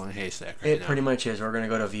a needle in a haystack right It now. pretty much is. We're gonna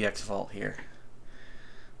go to VX Vault here.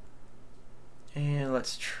 And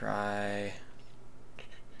let's try.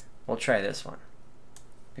 We'll try this one.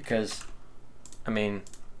 Because, I mean,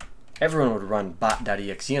 everyone would run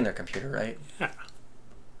bot.exe on their computer, right? Yeah.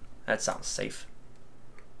 That sounds safe.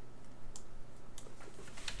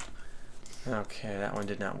 Okay, that one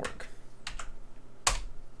did not work.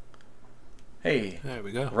 Hey, There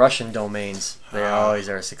we go. Russian domains. They always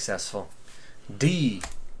are successful. D.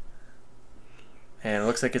 And it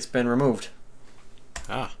looks like it's been removed.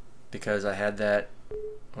 Ah. Because I had that.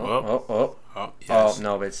 Oh, Oh, yes.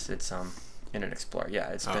 no, but it's Internet Explorer. Yeah,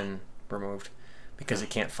 it's been removed because it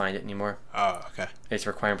can't find it anymore. Oh, okay. It's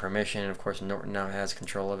requiring permission, and of course Norton now has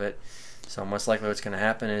control of it. So most likely what's going to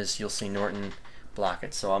happen is you'll see Norton block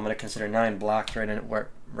it. So I'm going to consider 9 blocked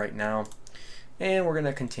right now, and we're going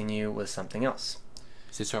to continue with something else.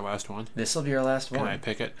 Is this our last one? This will be our last one. Can I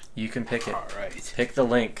pick it? You can pick it. All right. Pick the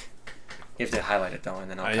link. You have to highlight it though, and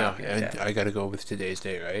then I'll copy it. I got to go with today's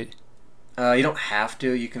date, right? You don't have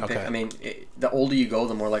to. You can pick. Okay. I mean, the older you go,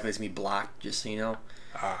 the more likely it's going to be blocked. Just so you know.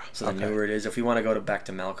 Ah. So the newer it is. If we want to go back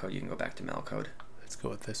to Malcode, you can go back to Malcode. Let's go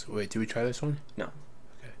with this. Wait, do we try this one? No.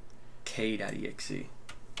 Okay. K.exe.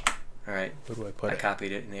 All right. Where do I put I it?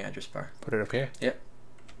 copied it in the address bar. Put it up here? Yep.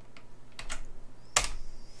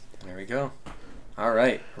 There we go. All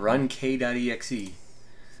right. Run K.exe.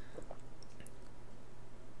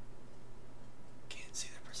 Can't see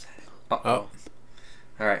the percentage. Uh-oh.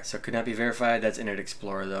 All right. So could not be verified. That's Internet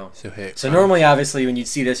Explorer, though. So, hey. So normally, obviously, when you'd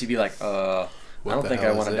see this, you'd be like, I What don't the think I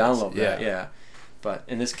hell want to is download this? that. Yeah. But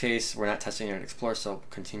in this case, we're not testing Internet Explorer, so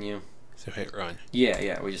continue. So hit run.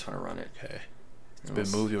 Yeah, we just want to run it. Okay. It's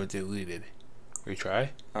been moved or deleted. Retry?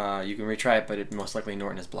 You can retry it, but it most likely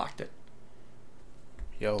Norton has blocked it.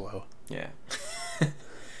 YOLO. Yeah.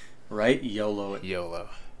 Right? YOLO it. YOLO.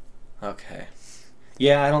 Okay.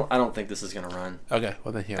 Yeah, I don't think this is gonna run. Okay,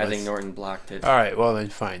 well then here. I think Norton blocked it. Alright, well then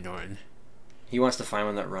fine, Norton. He wants to find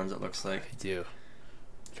one that runs, it looks like. I do.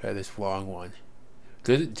 Try this long one.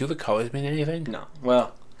 Do the colors mean anything? No.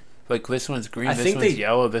 Well, like this one's green, I this think one's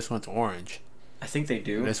yellow, this one's orange. I think they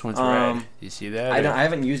do. This one's red. You see that? I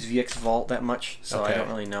haven't used VX Vault that much, so Okay. I don't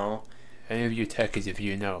really know. Any of you techies, if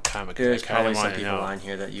you know, comment. There's I probably kinda some wanna people know. on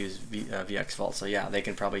here that use VX Vault, so yeah, they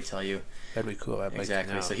can probably tell you. That'd be cool. I'd Exactly. like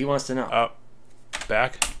to know. So he wants to know. Oh,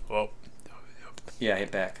 back. Whoa. Yeah,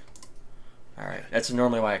 hit back. All right. That's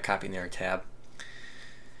normally why I copy in their tab.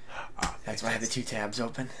 That's why I have the 2 tabs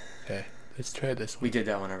open. Okay, let's try this one. We did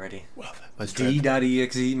that one already. Well, let's try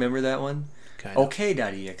D.exe, remember that one? kind of.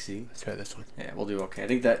 OK.exe. Let's try this one. Yeah, we'll do OK. I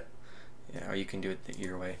think that, yeah, or you can do it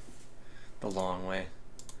your way, the long way.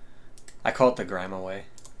 I call it the grandma way.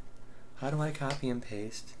 How do I copy and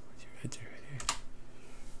paste? What's your answer right here?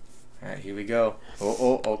 All right, here we go.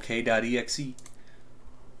 OK.exe.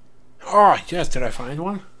 Oh, yes, did I find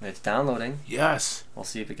one? It's downloading. Yes. We'll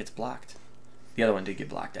see if it gets blocked. The other one did get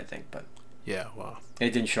blocked, I think, but Yeah, well,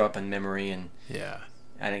 it didn't show up in memory, and yeah.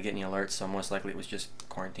 I didn't get any alerts, so most likely it was just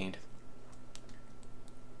quarantined.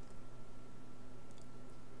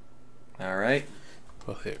 All right.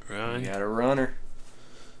 We'll hit We run. got a runner.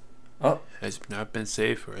 Oh. Has not been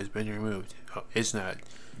safe or has been removed. Oh, it's not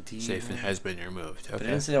safe and has been removed. But it Okay.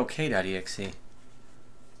 didn't say OK.exe.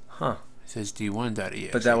 Huh. It says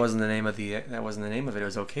d1.exe. But that wasn't the name of the. That wasn't the name of it. It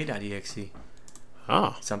was OK.exe.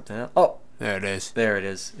 Oh, Something else. Oh, there it is. there it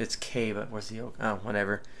is. It's K, but where's the O? Oh,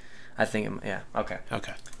 whatever. I think. Yeah. Okay.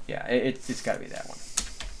 Okay. Yeah. It's got to be that one.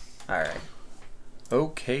 All right.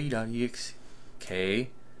 OK.exe. K.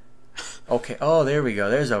 Okay. Oh, there we go.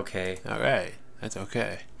 There's OK. All right. That's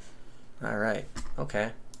okay. All right.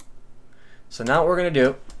 Okay. So now what we're going to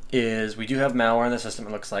do is we do have malware in the system,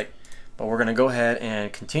 it looks like, but we're going to go ahead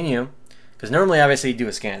and continue, because normally, obviously, you do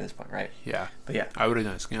a scan at this point, right? Yeah. But yeah. I would have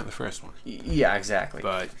done a scan on the first one. Yeah, exactly.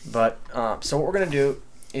 But So what we're going to do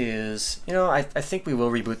is, I think we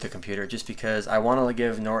will reboot the computer, just because I want to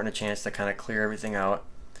give Norton a chance to kind of clear everything out.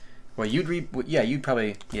 Well, you'd reboot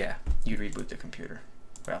the computer.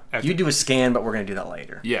 Well, you'd do a scan, but we're going to do that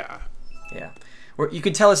later. yeah. Yeah. You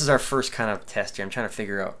can tell this is our first kind of test here. I'm trying to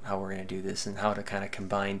figure out how we're going to do this and how to kind of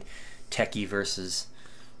combine Techie versus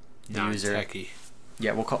the user. Non-techie.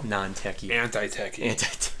 Yeah, we'll call it non-techie.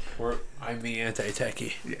 Anti-techie. I'm the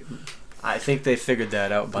anti-techie. I think they figured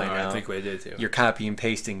that out by now. I think we did too. Your copy and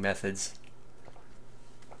pasting methods.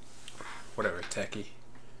 Whatever, techie.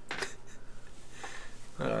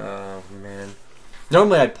 Oh, man.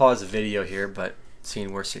 Normally I'd pause the video here, but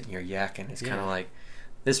seeing we're sitting here yakking, it's kind of like,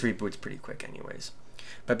 this reboot's pretty quick anyways.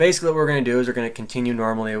 But basically what we're going to do is we're going to continue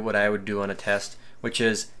normally what I would do on a test, which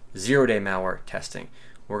is 0-day malware testing.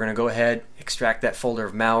 We're going to go ahead, extract that folder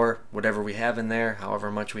of malware, whatever we have in there,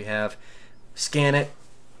 however much we have, scan it,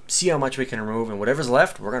 see how much we can remove, and whatever's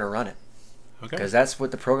left, we're going to run it. Okay. Because that's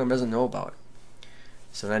what the program doesn't know about.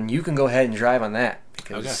 So then you can go ahead and drive on that,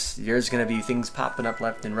 because there's going to be things popping up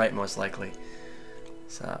left and right most likely.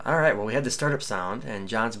 So, alright, well we had the startup sound, and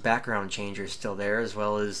John's background changer is still there, as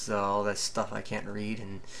well as all that stuff I can't read.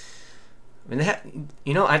 And I mean,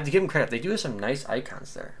 you know, I have to give them credit. They do have some nice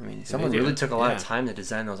icons there. I mean, someone really took a lot of time to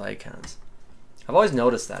design those icons. I've always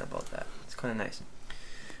noticed that about that. It's kind of nice.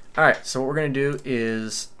 Alright, so what we're going to do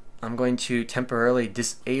is I'm going to temporarily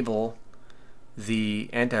disable the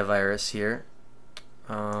antivirus here.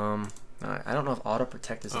 I don't know if auto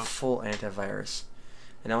protect is a full antivirus,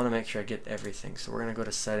 and I want to make sure I get everything. So we're going to go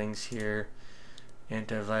to settings here,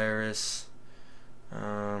 antivirus.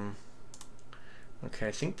 Okay,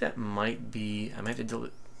 I think that might be, I might have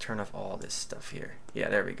to turn off all this stuff here. Yeah,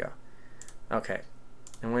 there we go. Okay,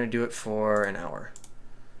 I'm going to do it for an hour.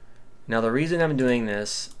 Now the reason I'm doing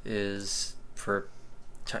this is for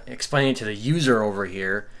explaining to the user over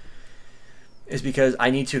here is because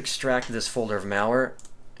I need to extract this folder of malware,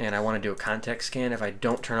 and I want to do a context scan. If I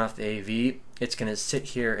don't turn off the AV, it's going to sit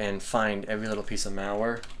here and find every little piece of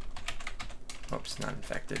malware. Oops, not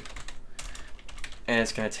infected. And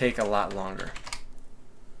it's going to take a lot longer.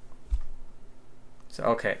 So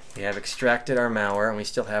okay, we have extracted our malware, and we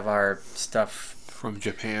still have our stuff from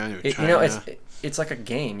Japan or China. You know, it's like a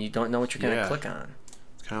game. You don't know what you're going to click on.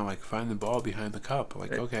 It's kind of like find the ball behind the cup.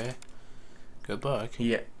 Like, okay, good luck.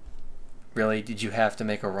 Yeah. Really? Did you have to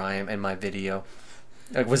make a rhyme in my video?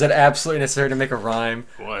 Like, was it absolutely necessary to make a rhyme?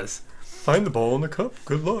 It was. Find the ball in the cup.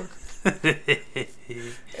 Good luck.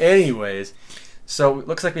 Anyways, so it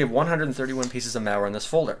looks like we have 131 pieces of malware in this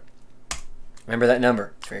folder. Remember that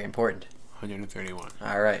number. It's very important. 131.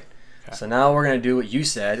 All right. Okay. So now we're going to do what you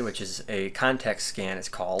said, which is a context scan, it's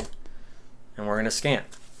called. And we're going to scan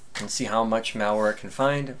and see how much malware it can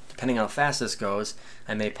find. Depending on how fast this goes,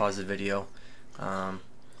 I may pause the video.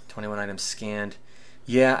 21 items scanned.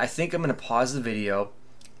 Yeah, I think I'm going to pause the video,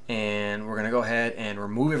 and we're going to go ahead and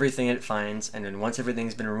remove everything it finds, and then once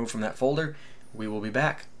everything's been removed from that folder, we will be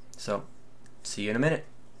back. So, see you in a minute.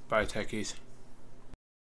 Bye, techies.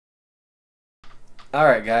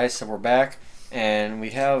 Alright guys, so we're back, and we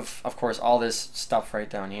have, of course, all this stuff right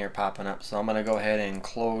down here popping up. So I'm going to go ahead and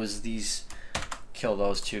close these, kill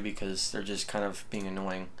those two, because they're just kind of being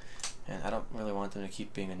annoying, and I don't really want them to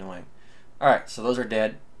keep being annoying. Alright, so those are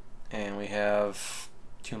dead, and we have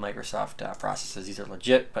two Microsoft processes. These are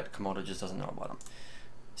legit, but Komodo just doesn't know about them.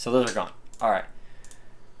 So those are gone. Alright,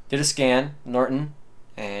 did a scan, Norton,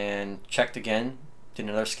 and checked again, did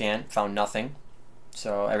another scan, found nothing.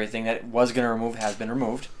 So everything that it was going to remove has been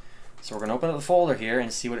removed. So we're going to open up the folder here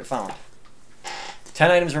and see what it found. 10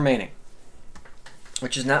 items remaining,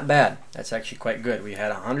 which is not bad. That's actually quite good. We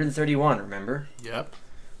had 131, remember? Yep.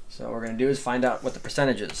 So what we're going to do is find out what the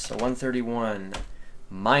percentage is. So 131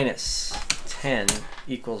 minus 10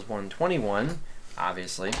 equals 121,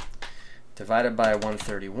 obviously. Divided by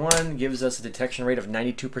 131 gives us a detection rate of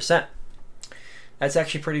 92%. That's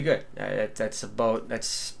actually pretty good.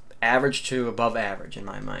 That's average to above average in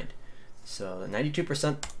my mind. So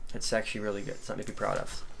 92%, that's actually really good. Something to be proud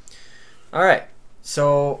of. Alright,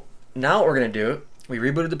 so now what we're going to do, we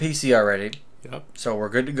rebooted the PC already. Yep. So we're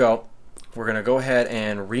good to go. We're going to go ahead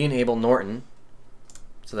and re-enable Norton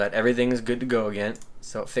so that everything is good to go again.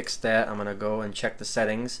 So it fixed that. I'm going to go and check the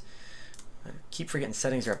settings. I keep forgetting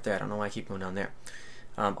settings are up there. I don't know why I keep going down there.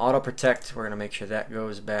 Auto protect, we're going to make sure that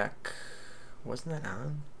goes back. Wasn't that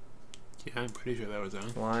on? Yeah, I'm pretty sure that was on.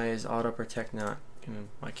 Why is auto protect not?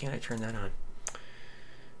 Why can't I turn that on?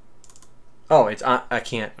 Oh, it's on. I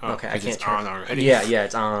can't. Oh, okay, I can't it's turn on already. Yeah,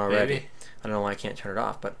 it's on already. Maybe. I don't know why I can't turn it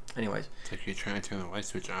off, but anyways. It's like you're trying to turn the light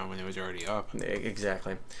switch on when it was already up.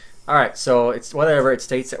 Exactly. All right, so it's whatever. It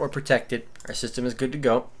states that we're protected. Our system is good to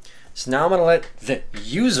go. So now I'm going to let the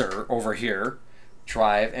user over here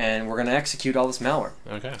drive, and we're going to execute all this malware.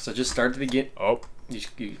 Okay. So just start at the beginning. Oh.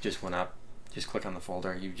 You just went up. Just click on the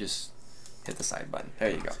folder. You just hit the side button. There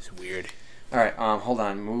you go. This is weird. All right, hold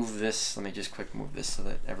on. Move this. Let me just quick move this so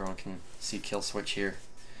that everyone can see kill switch here.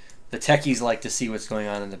 The techies like to see what's going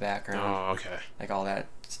on in the background. Oh, okay. Like all that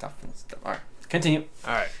stuff and stuff. All right, continue.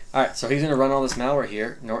 All right. All right, so he's going to run all this malware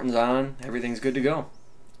here. Norton's on. Everything's good to go.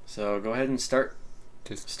 So go ahead and start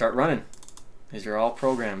running. These are all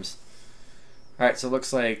programs. All right, so it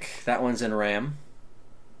looks like that one's in RAM.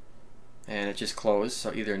 And it just closed.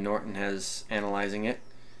 So either Norton has analyzing it.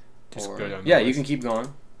 Just or, go down yeah, the you list. can keep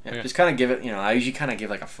going. Yeah, Okay. Just kind of give it, I usually kind of give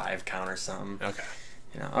like a 5 count or something. Okay.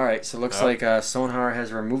 All right, so it looks like Sonar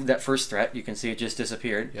has removed that first threat. You can see it just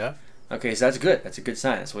disappeared. Yeah. Okay, so that's good. That's a good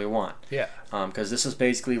sign. That's what we want. Yeah. Because this is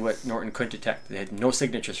basically what Norton couldn't detect. They had no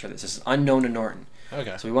signatures for this. This is unknown to Norton.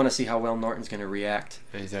 Okay. So we want to see how well Norton's going to react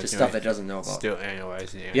to stuff that doesn't know about. Still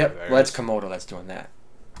analyzing the Yep. antivirus. Well, that's Komodo that's doing that.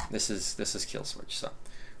 This is kill switch. So,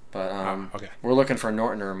 but okay. we're looking for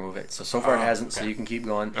Norton to remove it. So far it hasn't. Okay. So you can keep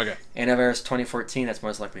going. Okay. Antivirus 2014. That's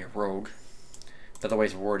most likely a rogue. But the way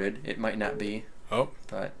it's worded, it might not be. Oh.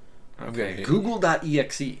 But Okay.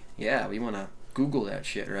 Google.exe. Yeah, we want to Google that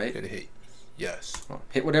shit, right? Gonna hit yes. Well,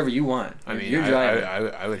 hit whatever you want. I mean, you're driving.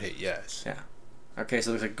 I would hit yes. Yeah. Okay, so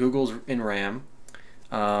it looks like Google's in RAM.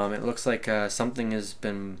 It looks like something has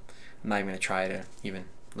been. I'm not even gonna try to even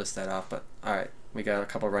list that off, but all right, we got a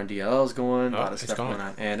couple run DLLs going, a lot of stuff going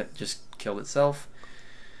on, and it just killed itself.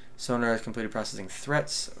 Sonar has completed processing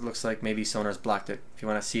threats. It looks like maybe Sonar's blocked it. If you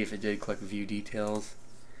want to see if it did, click View Details.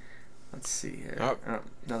 Let's see here. Oh.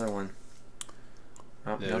 Another one.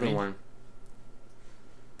 Oh, another one.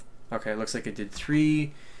 Okay, it looks like it did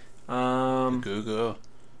 3. Google.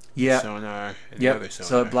 Yeah. Sonar. And Yep. the other Sonar.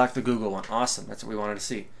 So it blocked the Google one. Awesome. That's what we wanted to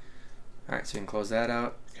see. All right, so we can close that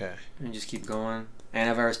out. Okay. And just keep going.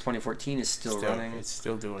 Antivirus 2014 is still running. It's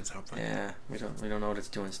still doing something. Yeah, we don't know what it's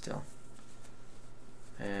doing still.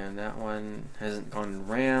 And that one hasn't gone in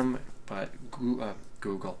RAM, but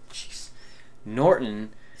Google, jeez,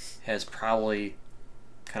 Norton has probably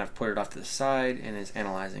kind of put it off to the side and is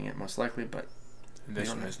analyzing it most likely, but And this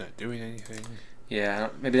one is not doing anything. yeah,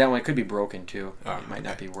 maybe that one could be broken too. Oh, It might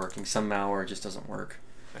not be working. Some malware just doesn't work.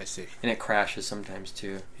 I see. And it crashes sometimes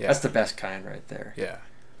too. Yeah. That's the best kind right there. Yeah.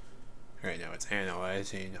 Right now it's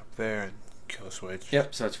analyzing up there and kill switch.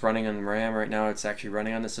 Yep, so it's running on RAM right now. It's actually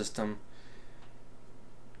running on the system.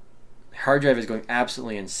 Hard drive is going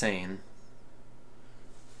absolutely insane.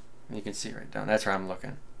 You can see right down. That's where I'm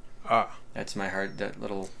looking. Ah. That's my that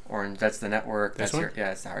little orange. That's the network. This That's one?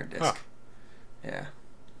 yeah, it's the hard disk. Ah. Yeah.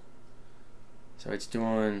 So it's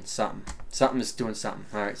doing something. Something is doing something.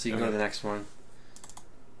 All right, so you can go to the next one.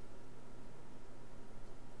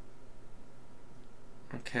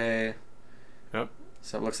 Okay. Yep.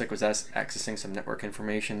 So it looks like it was accessing some network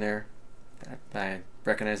information there. I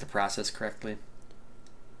recognize the process correctly.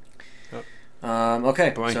 Yep. Okay,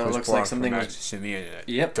 Blank so it was looks like blocked something from was. accessing the internet.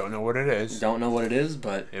 Yep. Don't know what it is. Don't know what it is,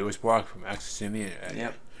 but It was blocked from accessing the internet.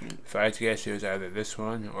 yep. If I had to guess, it was either this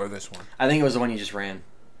one or this one. I think it was the one you just ran.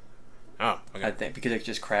 Oh, okay. I think because it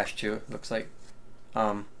just crashed too. It looks like.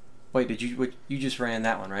 Wait, did you just ran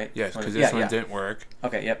that one, right? Yes, because this one didn't work,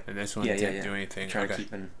 Okay, yep. and this one didn't do anything. Try to Okay,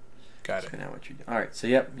 keep in. got it. Keeping out what you do. All right, so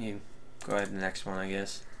yep, you go ahead to the next one, I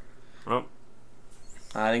guess. Oh,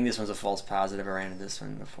 I think this one's a false positive. I ran into this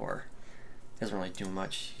one before. Doesn't really do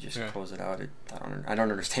much. You just close it out. I don't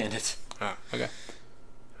understand it. ah, okay.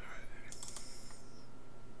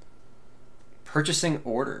 Purchasing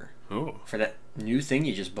order Ooh, for that new thing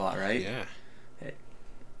you just bought, right? yeah,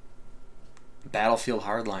 Battlefield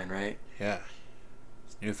Hardline, right? yeah.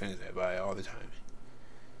 It's new things I buy all the time.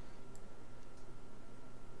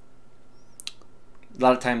 A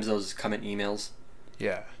lot of times those come in emails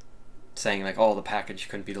Yeah, saying like, "Oh, the package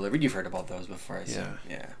couldn't be delivered." You've heard about those before, I assume.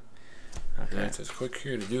 Yeah. and Okay. it says click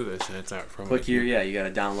here to do this, and it's not from. Click here. Yeah, you got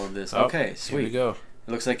to download this. Oh, Okay, Here we sweet. go.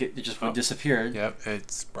 It looks like it just disappeared. Yep,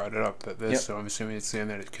 it's brought it up at this, Yep. so I'm assuming it's saying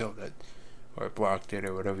that it killed it, or it blocked it,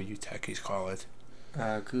 or whatever you techies call it.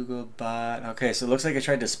 Google bot. Okay, so it looks like it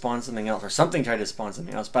tried to spawn something else, or something tried to spawn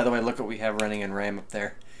something else. By the way, look what we have running in RAM up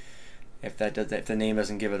there. If that does, if the name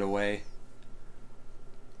doesn't give it away,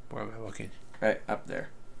 Where am I looking? right up there.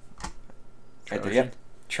 Right there.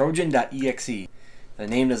 Trojan? Yep. Trojan.exe. The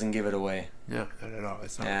name doesn't give it away. No, not at all.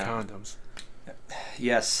 It's not Yeah. condoms.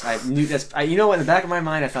 Yes, I knew that's. You know what? In the back of my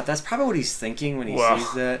mind, I thought that's probably what he's thinking when he Well,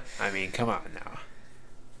 sees that. I mean, come on now.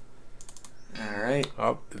 All right.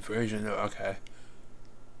 Oh, the version. Okay.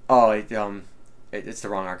 Oh, it's the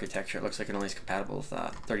wrong architecture. It looks like it only is compatible with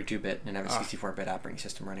 32-bit and have a 64-bit operating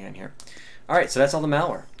system running on here. All right, so that's all the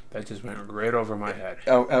malware. That just went right over my head.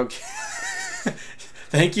 Oh, okay.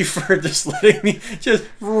 Thank you for just letting me just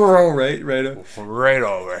roll right up. Right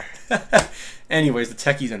over. Anyways, the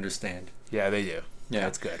techies understand. Yeah, they do. Yeah,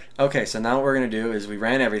 that's good. Okay, so now what we're going to do is we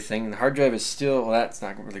ran everything. And the hard drive is still, well, that's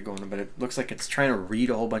not really going, but it looks like it's trying to read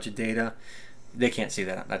a whole bunch of data. They can't see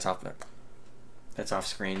that. That's off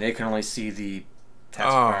screen. They can only see the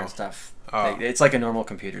taskbar and stuff. It's like a normal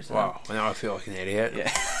computer. So. Wow, well, now I feel like an idiot. Yeah.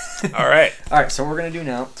 All right. All right, so what we're going to do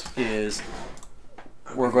now is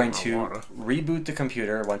we're going to reboot the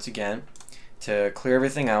computer once again to clear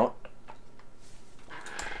everything out.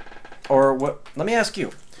 Or what? Let me ask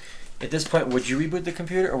you. At this point, would you reboot the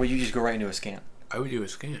computer, or would you just go right into a scan? I would do a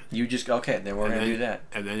scan. You just okay. Then we're gonna do that.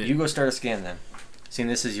 And then you go start a scan then. See,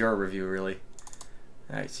 this is your review, really.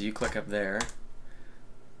 All right, so you click up there.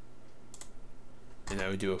 And I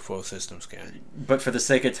would do a full system scan. But for the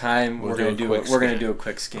sake of time, we're gonna do a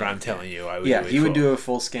quick scan. But I'm telling you, I would. Yeah, he would do a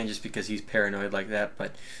full scan just because he's paranoid like that,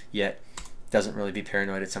 but yet doesn't really be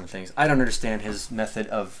paranoid at some things. I don't understand his method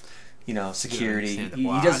of. Security. He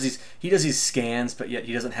does these scans, but yet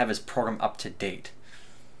he doesn't have his program up to date.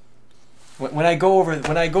 When I go over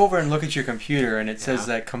and look at your computer and it says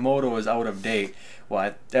that Komodo is out of date,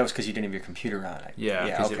 well, that was because you didn't have your computer on.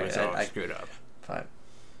 Because it was all screwed up. But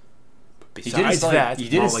besides that, you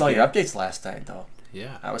did install your updates last night, though.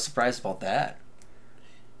 Yeah, I was surprised about that.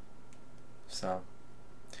 So,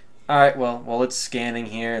 all right, well, it's scanning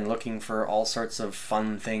here and looking for all sorts of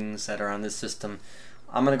fun things that are on this system.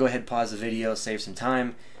 I'm going to go ahead and pause the video, save some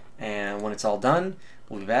time, and when it's all done,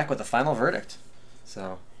 we'll be back with the final verdict.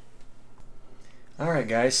 So, alright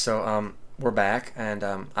guys, so we're back, and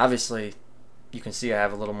obviously you can see I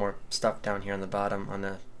have a little more stuff down here on the bottom on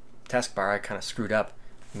the taskbar. I kind of screwed up.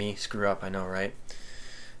 Me screw up, I know, right?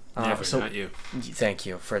 Never, not you. Thank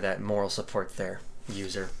you for that moral support there,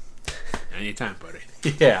 user. Anytime, buddy.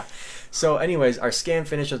 Yeah. So anyways, our scan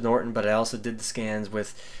finished with Norton, but I also did the scans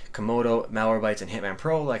with Komodo, Malwarebytes, and Hitman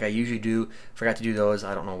Pro like I usually do. Forgot to do those.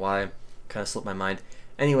 I don't know why. Kind of slipped my mind.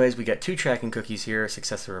 Anyways, we got 2 tracking cookies here.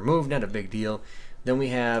 Successfully removed. Not a big deal. Then we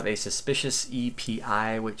have a suspicious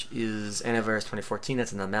EPI, which is antivirus 2014.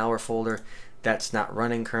 That's in the malware folder. That's not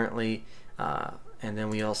running currently. And then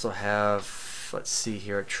we also have, let's see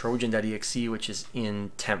here, a Trojan.exe, which is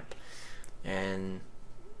in temp. And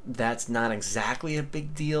that's not exactly a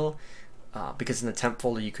big deal. Because in the temp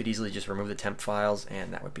folder you could easily just remove the temp files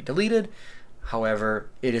and that would be deleted. However,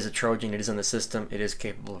 it is a Trojan, it is on the system, it is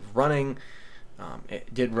capable of running.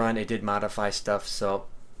 It did run, it did modify stuff, so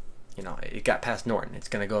it got past Norton. It's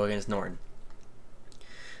going to go against Norton.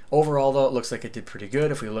 Overall though, it looks like it did pretty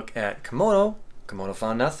good. If we look at Komodo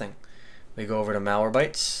found nothing. We go over to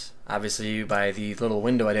Malwarebytes. Obviously by the little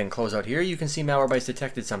window I didn't close out here, you can see Malwarebytes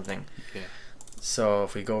detected something. Yeah. So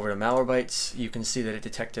if we go over to Malwarebytes, you can see that it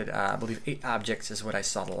detected, I believe, 8 objects is what I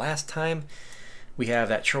saw the last time. We have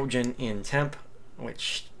that Trojan in temp,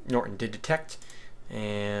 which Norton did detect.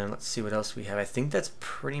 And let's see what else we have. I think that's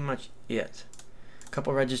pretty much it. A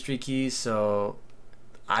couple registry keys. So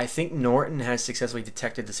I think Norton has successfully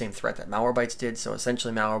detected the same threat that Malwarebytes did. So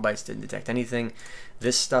essentially Malwarebytes didn't detect anything.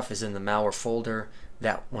 This stuff is in the malware folder.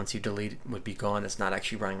 That once you delete it would be gone. It's not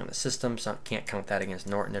actually running on the system, so I can't count that against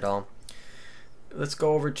Norton at all. Let's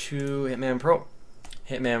go over to Hitman Pro.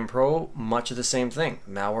 Hitman Pro, much of the same thing.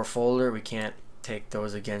 Malware folder, we can't take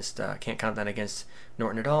those against, can't count that against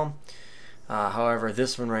Norton at all. However,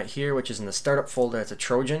 this one right here, which is in the startup folder, it's a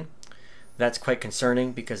Trojan. That's quite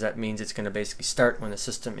concerning because that means it's going to basically start when the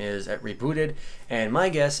system is rebooted. And my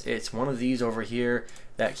guess, it's one of these over here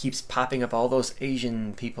that keeps popping up all those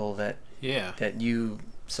Asian people that you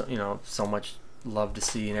so much love to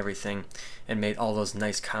see and everything, and made all those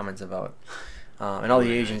nice comments about. And all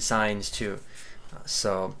the Asian signs too.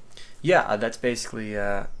 So yeah, that's basically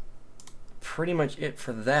pretty much it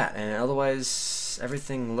for that. And otherwise,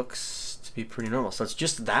 everything looks to be pretty normal. So it's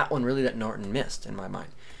just that one really that Norton missed in my mind,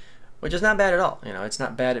 which is not bad at all. It's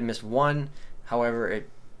not bad. It missed one. However, it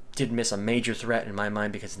did miss a major threat in my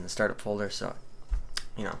mind because it's in the startup folder. So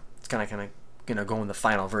it's kind of gonna go in the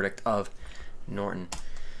final verdict of Norton.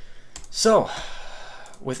 So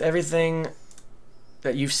with everything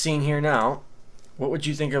that you've seen here now, what would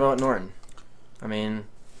you think about Norton? I mean,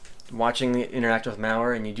 watching the interact with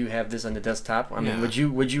malware, and you do have this on the desktop. I mean, would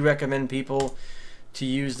you recommend people to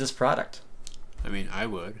use this product? I mean, I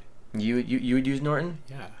would. You would use Norton?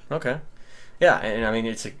 Yeah. Okay. Yeah, and I mean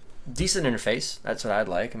it's a decent interface. That's what I'd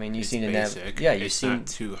like. I mean, you've seen basic. It's not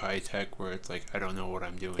too high tech where it's like I don't know what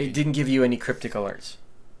I'm doing. It didn't give you any cryptic alerts.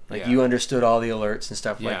 Like you understood all the alerts and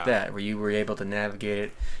stuff like that, where you were able to navigate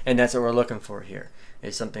it, and that's what we're looking for here.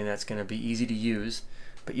 Is something that's going to be easy to use,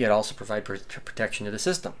 but yet also provide protection to the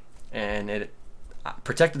system. And it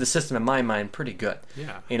protected the system in my mind pretty good.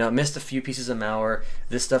 Yeah. It missed a few pieces of malware.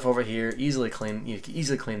 This stuff over here, you can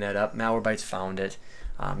easily clean that up. Malwarebytes found it.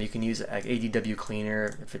 You can use like ADW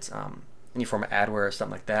cleaner if it's any form of adware or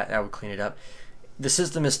something like that. That would clean it up. The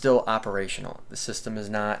system is still operational. The system is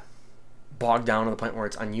not bogged down to the point where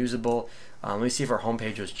it's unusable. Let me see if our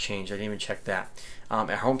homepage was changed. I didn't even check that. Our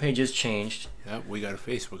homepage is changed. Yep, we got a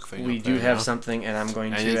Facebook thing. We do have something, and I'm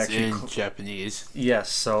going to it's actually in Japanese. Yes,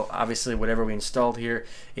 so obviously whatever we installed here,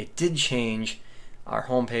 it did change our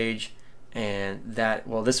homepage, and that,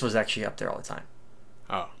 well, this was actually up there all the time.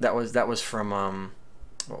 Oh. That was from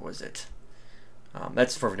what was it?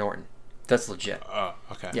 That's for Norton. That's legit. Oh,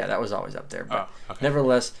 okay. Yeah, that was always up there. But okay.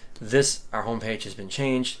 nevertheless, our homepage has been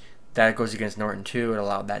changed. That goes against Norton too. It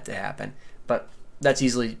allowed that to happen. But that's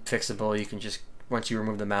easily fixable. You can just, once you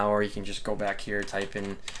remove the malware, you can just go back here, type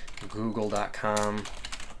in google.com.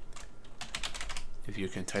 If you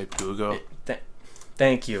can type Google.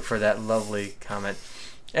 Thank you for that lovely comment.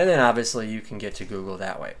 And then obviously you can get to Google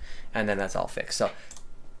that way. And then that's all fixed. So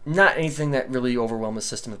not anything that really overwhelms the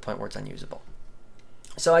system to the point where it's unusable.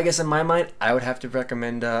 So I guess in my mind, I would have to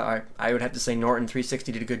recommend, I would have to say Norton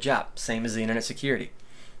 360 did a good job. Same as the internet security.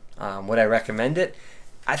 Would I recommend it?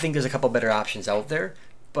 I think there's a couple better options out there.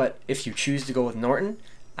 But if you choose to go with Norton,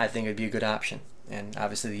 I think it'd be a good option. And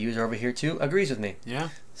obviously the user over here too agrees with me. Yeah.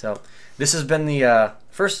 So this has been the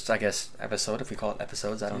first, I guess, episode, if we call it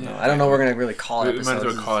episodes. I don't know. I don't know what we're going to really call it episodes. We might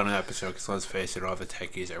as well call it an episode because let's face it, all the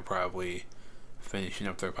techies are probably finishing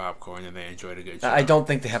up their popcorn and they enjoyed a good show. I don't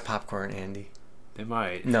think they have popcorn, Andy. They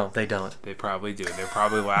might. No, they don't. They probably do. They're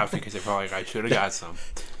probably laughing because they're probably like, I should have got some.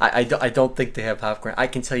 I don't think they have popcorn. I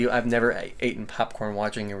can tell you I've never eaten popcorn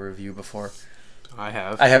watching a review before. I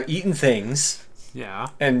have. I have eaten things. Yeah.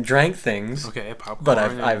 And drank things. Okay, popcorn. But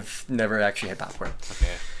I've never actually had popcorn.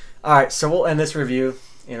 Okay. All right, so we'll end this review.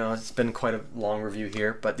 You know, it's been quite a long review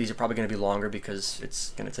here, but these are probably going to be longer because it's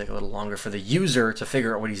going to take a little longer for the user to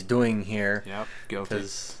figure out what he's doing here. Yep, guilty.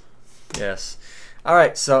 Yes. All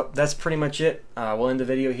right, so that's pretty much it. We'll end the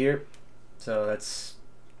video here. So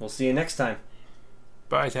we'll see you next time.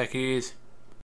 Bye, techies.